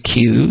falsely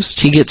accused.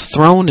 He gets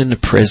thrown into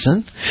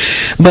prison.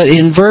 But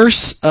in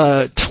verse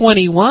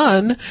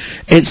 21,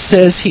 it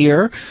says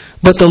here,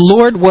 but the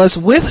Lord was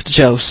with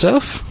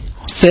Joseph,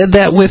 said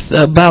that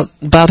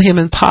about him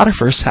in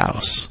Potiphar's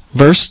house.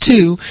 Verse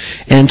 2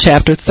 in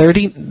chapter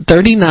 39,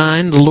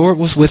 the Lord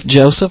was with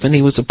Joseph, and he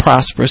was a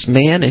prosperous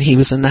man, and he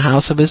was in the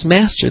house of his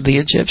master, the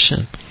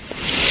Egyptian.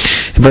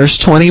 Verse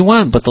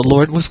 21, but the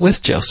Lord was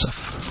with Joseph,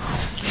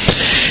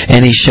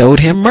 and he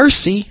showed him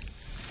mercy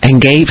and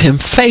gave him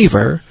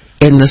favor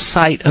in the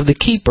sight of the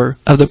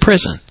keeper of the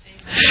prison.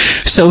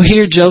 So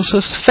here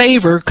Joseph's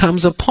favor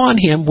comes upon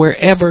him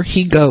wherever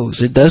he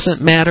goes. It doesn't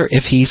matter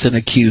if he's an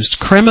accused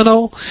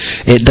criminal.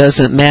 It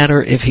doesn't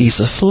matter if he's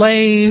a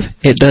slave.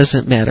 It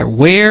doesn't matter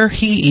where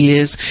he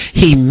is.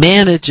 He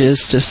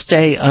manages to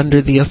stay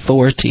under the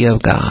authority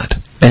of God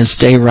and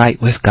stay right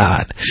with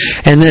God.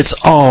 And that's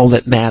all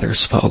that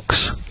matters,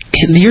 folks.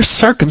 And your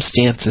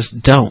circumstances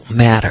don't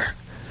matter.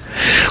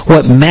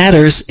 What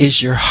matters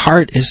is your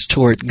heart is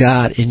toward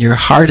God, and your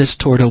heart is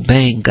toward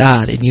obeying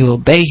God, and you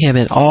obey Him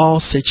in all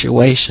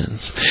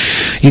situations.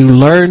 You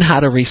learn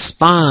how to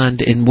respond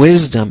in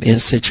wisdom in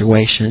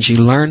situations. You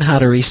learn how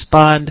to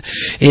respond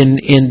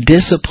in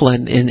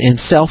discipline, in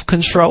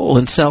self-control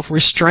and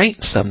self-restraint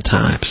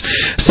sometimes,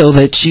 so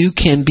that you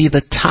can be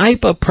the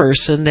type of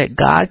person that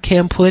God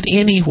can put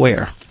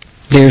anywhere.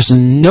 There's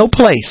no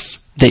place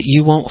that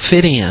you won't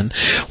fit in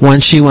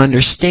once you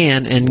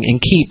understand and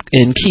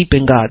keep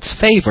in God's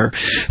favor,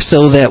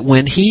 so that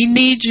when He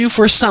needs you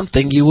for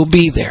something, you will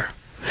be there.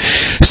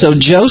 So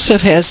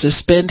Joseph has to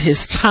spend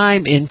his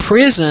time in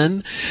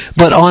prison,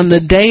 but on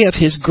the day of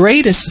his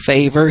greatest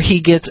favor,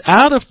 he gets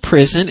out of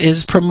prison,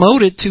 is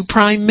promoted to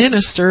Prime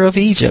Minister of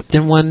Egypt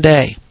in one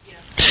day.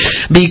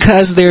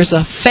 Because there's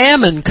a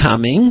famine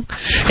coming,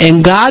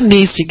 and God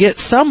needs to get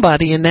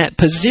somebody in that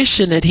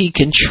position that He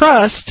can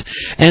trust.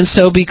 And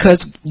so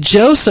because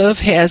Joseph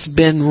has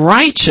been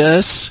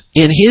righteous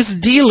in his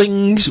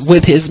dealings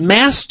with his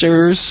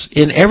masters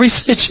in every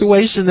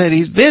situation that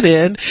he's been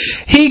in,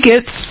 he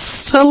gets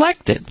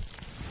selected.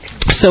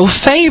 So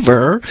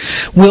favor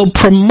will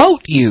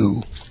promote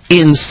you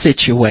in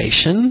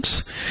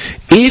situations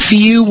if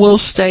you will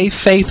stay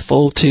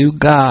faithful to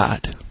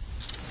God.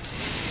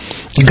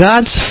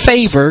 God's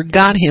favor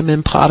got him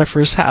in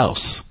Potiphar's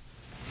house.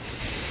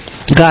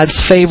 God's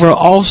favor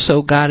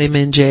also got him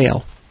in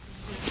jail,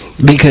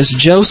 because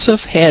Joseph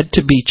had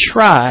to be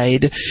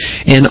tried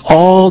in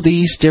all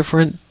these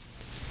different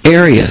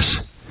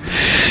areas.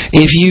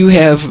 If you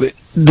have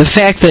the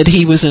fact that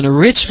he was in a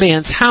rich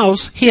man's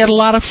house, he had a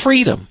lot of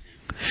freedom.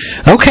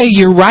 Okay,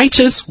 you're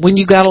righteous when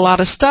you got a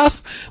lot of stuff,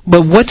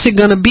 but what's it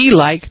going to be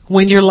like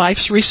when your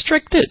life's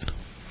restricted?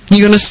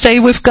 You going to stay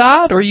with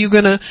God, or are you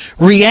going to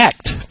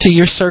react to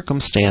your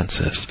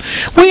circumstances?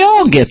 We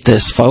all get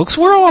this, folks.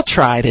 We're all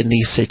tried in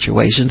these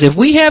situations. If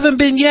we haven't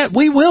been yet,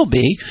 we will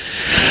be.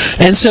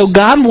 And so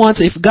God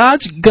wants, if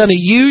God's going to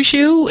use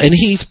you and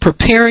He's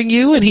preparing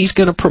you and He's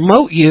going to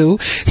promote you,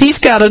 He's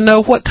got to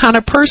know what kind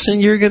of person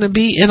you're going to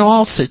be in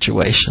all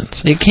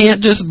situations. It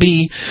can't just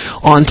be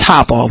on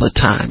top all the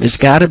time. It's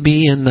got to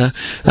be in the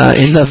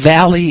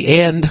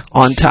valley and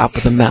on top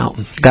of the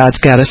mountain.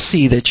 God's got to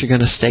see that you're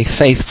going to stay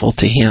faithful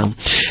to Him him?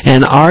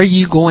 And are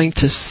you going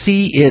to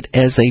see it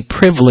as a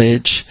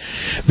privilege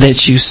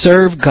that you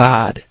serve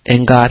God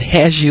and God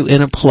has you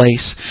in a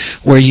place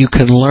where you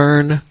can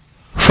learn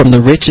from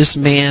the richest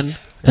man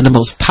and the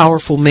most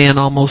powerful man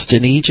almost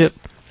in Egypt?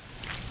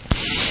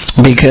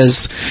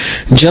 Because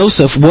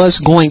Joseph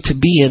was going to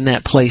be in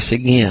that place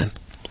again.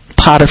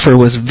 Potiphar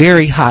was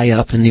very high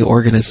up in the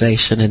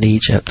organization in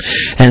Egypt.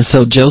 And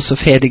so Joseph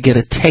had to get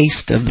a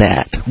taste of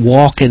that,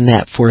 walk in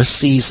that for a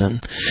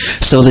season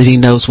so that he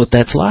knows what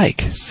that's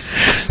like.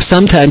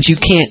 Sometimes you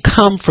can't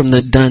come from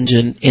the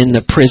dungeon in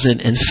the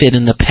prison and fit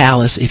in the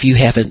palace if you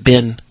haven't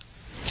been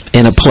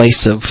in a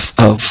place of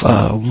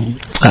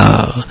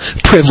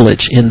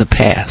privilege in the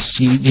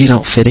past. You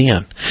don't fit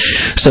in.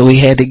 So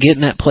he had to get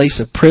in that place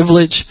of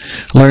privilege,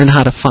 learn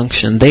how to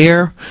function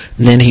there,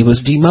 and then he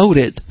was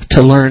demoted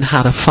to learn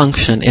how to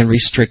function in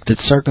restricted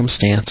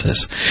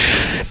circumstances.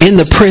 In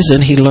the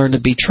prison, he learned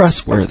to be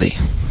trustworthy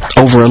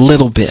over a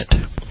little bit.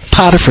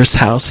 Potiphar's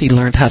house, he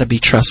learned how to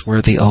be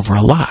trustworthy over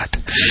a lot.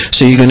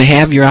 So you're going to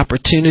have your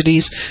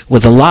opportunities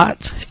with a lot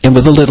and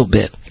with a little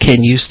bit.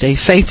 Can you stay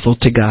faithful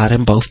to God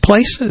in both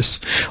places?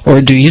 Or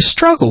do you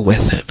struggle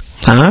with it?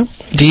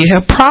 Do you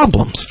have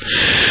problems?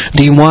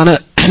 Do you want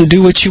to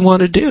do what you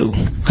want to do?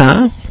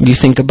 You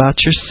think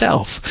about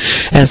yourself.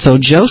 And so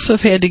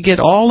Joseph had to get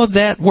all of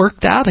that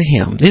worked out of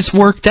him. It's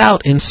worked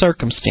out in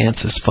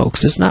circumstances,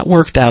 folks. It's not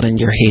worked out in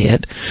your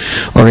head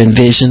or in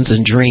visions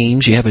and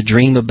dreams. You have a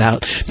dream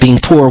about being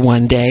poor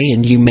one day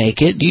and you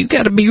make it. You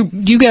got to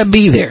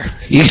be there.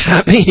 You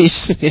got me.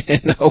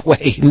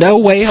 No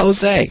way,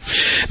 Jose.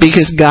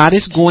 Because God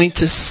is going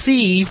to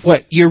see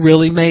what you're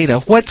really made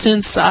of. What's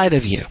inside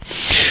of you.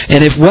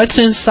 And if what's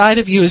inside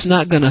of you is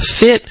not going to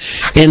fit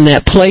in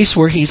that place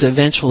where He's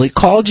eventually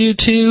called you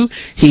to,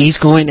 He's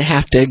going to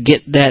have to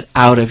get that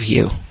out of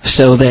you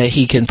so that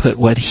He can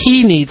put what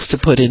He needs to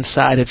put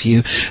inside of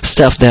you,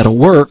 stuff that'll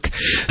work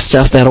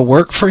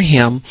for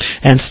Him,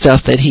 and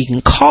stuff that He can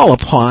call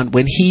upon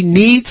when He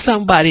needs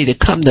somebody to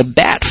come to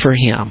bat for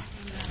Him.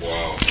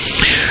 Wow.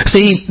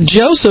 See,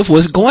 Joseph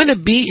was going to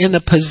be in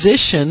a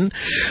position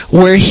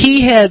where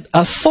he had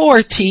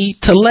authority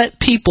to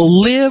let people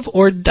live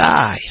or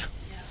die.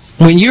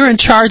 When you're in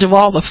charge of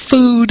all the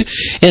food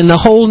in the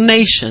whole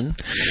nation,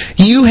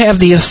 you have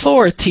the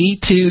authority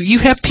you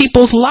have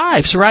people's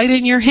lives right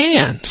in your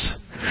hands.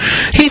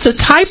 He's a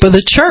type of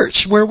the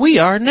church where we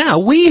are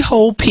now. We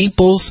hold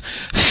people's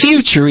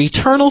future,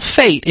 eternal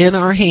fate in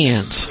our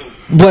hands.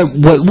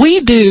 What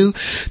we do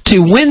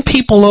to win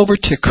people over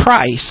to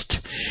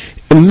Christ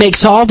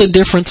makes all the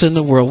difference in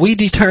the world. We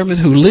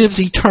determine who lives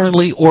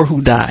eternally or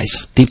who dies,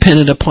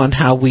 depending upon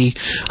how we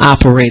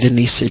operate in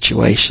these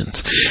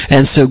situations.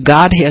 And so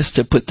God has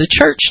to put the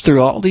church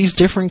through all these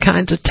different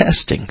kinds of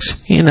testings.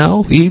 You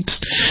know, He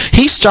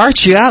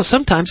starts you out.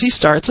 Sometimes He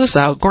starts us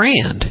out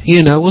grand.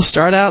 You know, we'll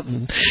start out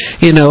in,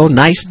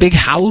 nice big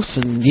house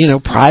and,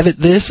 private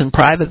this and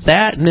private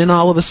that. And then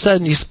all of a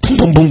sudden you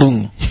boom, boom,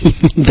 boom,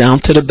 down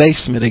to the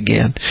basement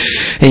again.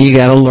 And you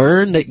got to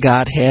learn that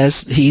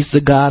He's the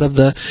God of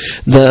the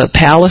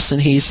palace and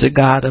He's the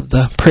God of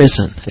the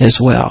prison as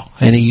well.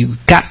 And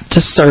you've got to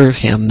serve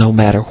Him no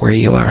matter where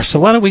you are. So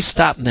why don't we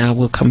stop now?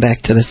 We'll come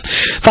back to this.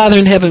 Father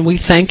in heaven, we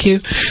thank You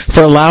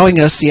for allowing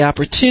us the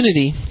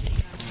opportunity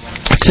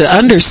to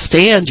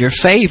understand Your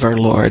favor,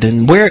 Lord,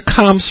 and where it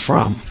comes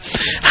from,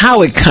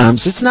 how it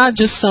comes. It's not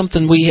just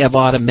something we have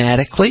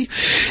automatically.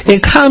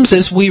 It comes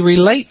as we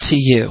relate to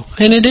You,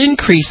 and it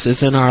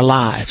increases in our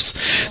lives.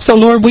 So,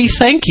 Lord, we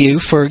thank You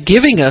for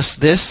giving us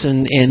this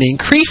and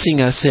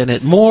increasing us in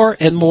it more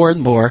and more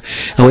and more.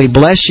 And we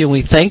bless You and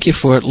we thank You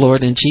for it,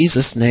 Lord, in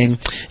Jesus' name.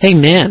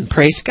 Amen.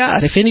 Praise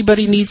God. If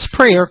anybody needs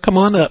prayer, come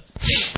on up.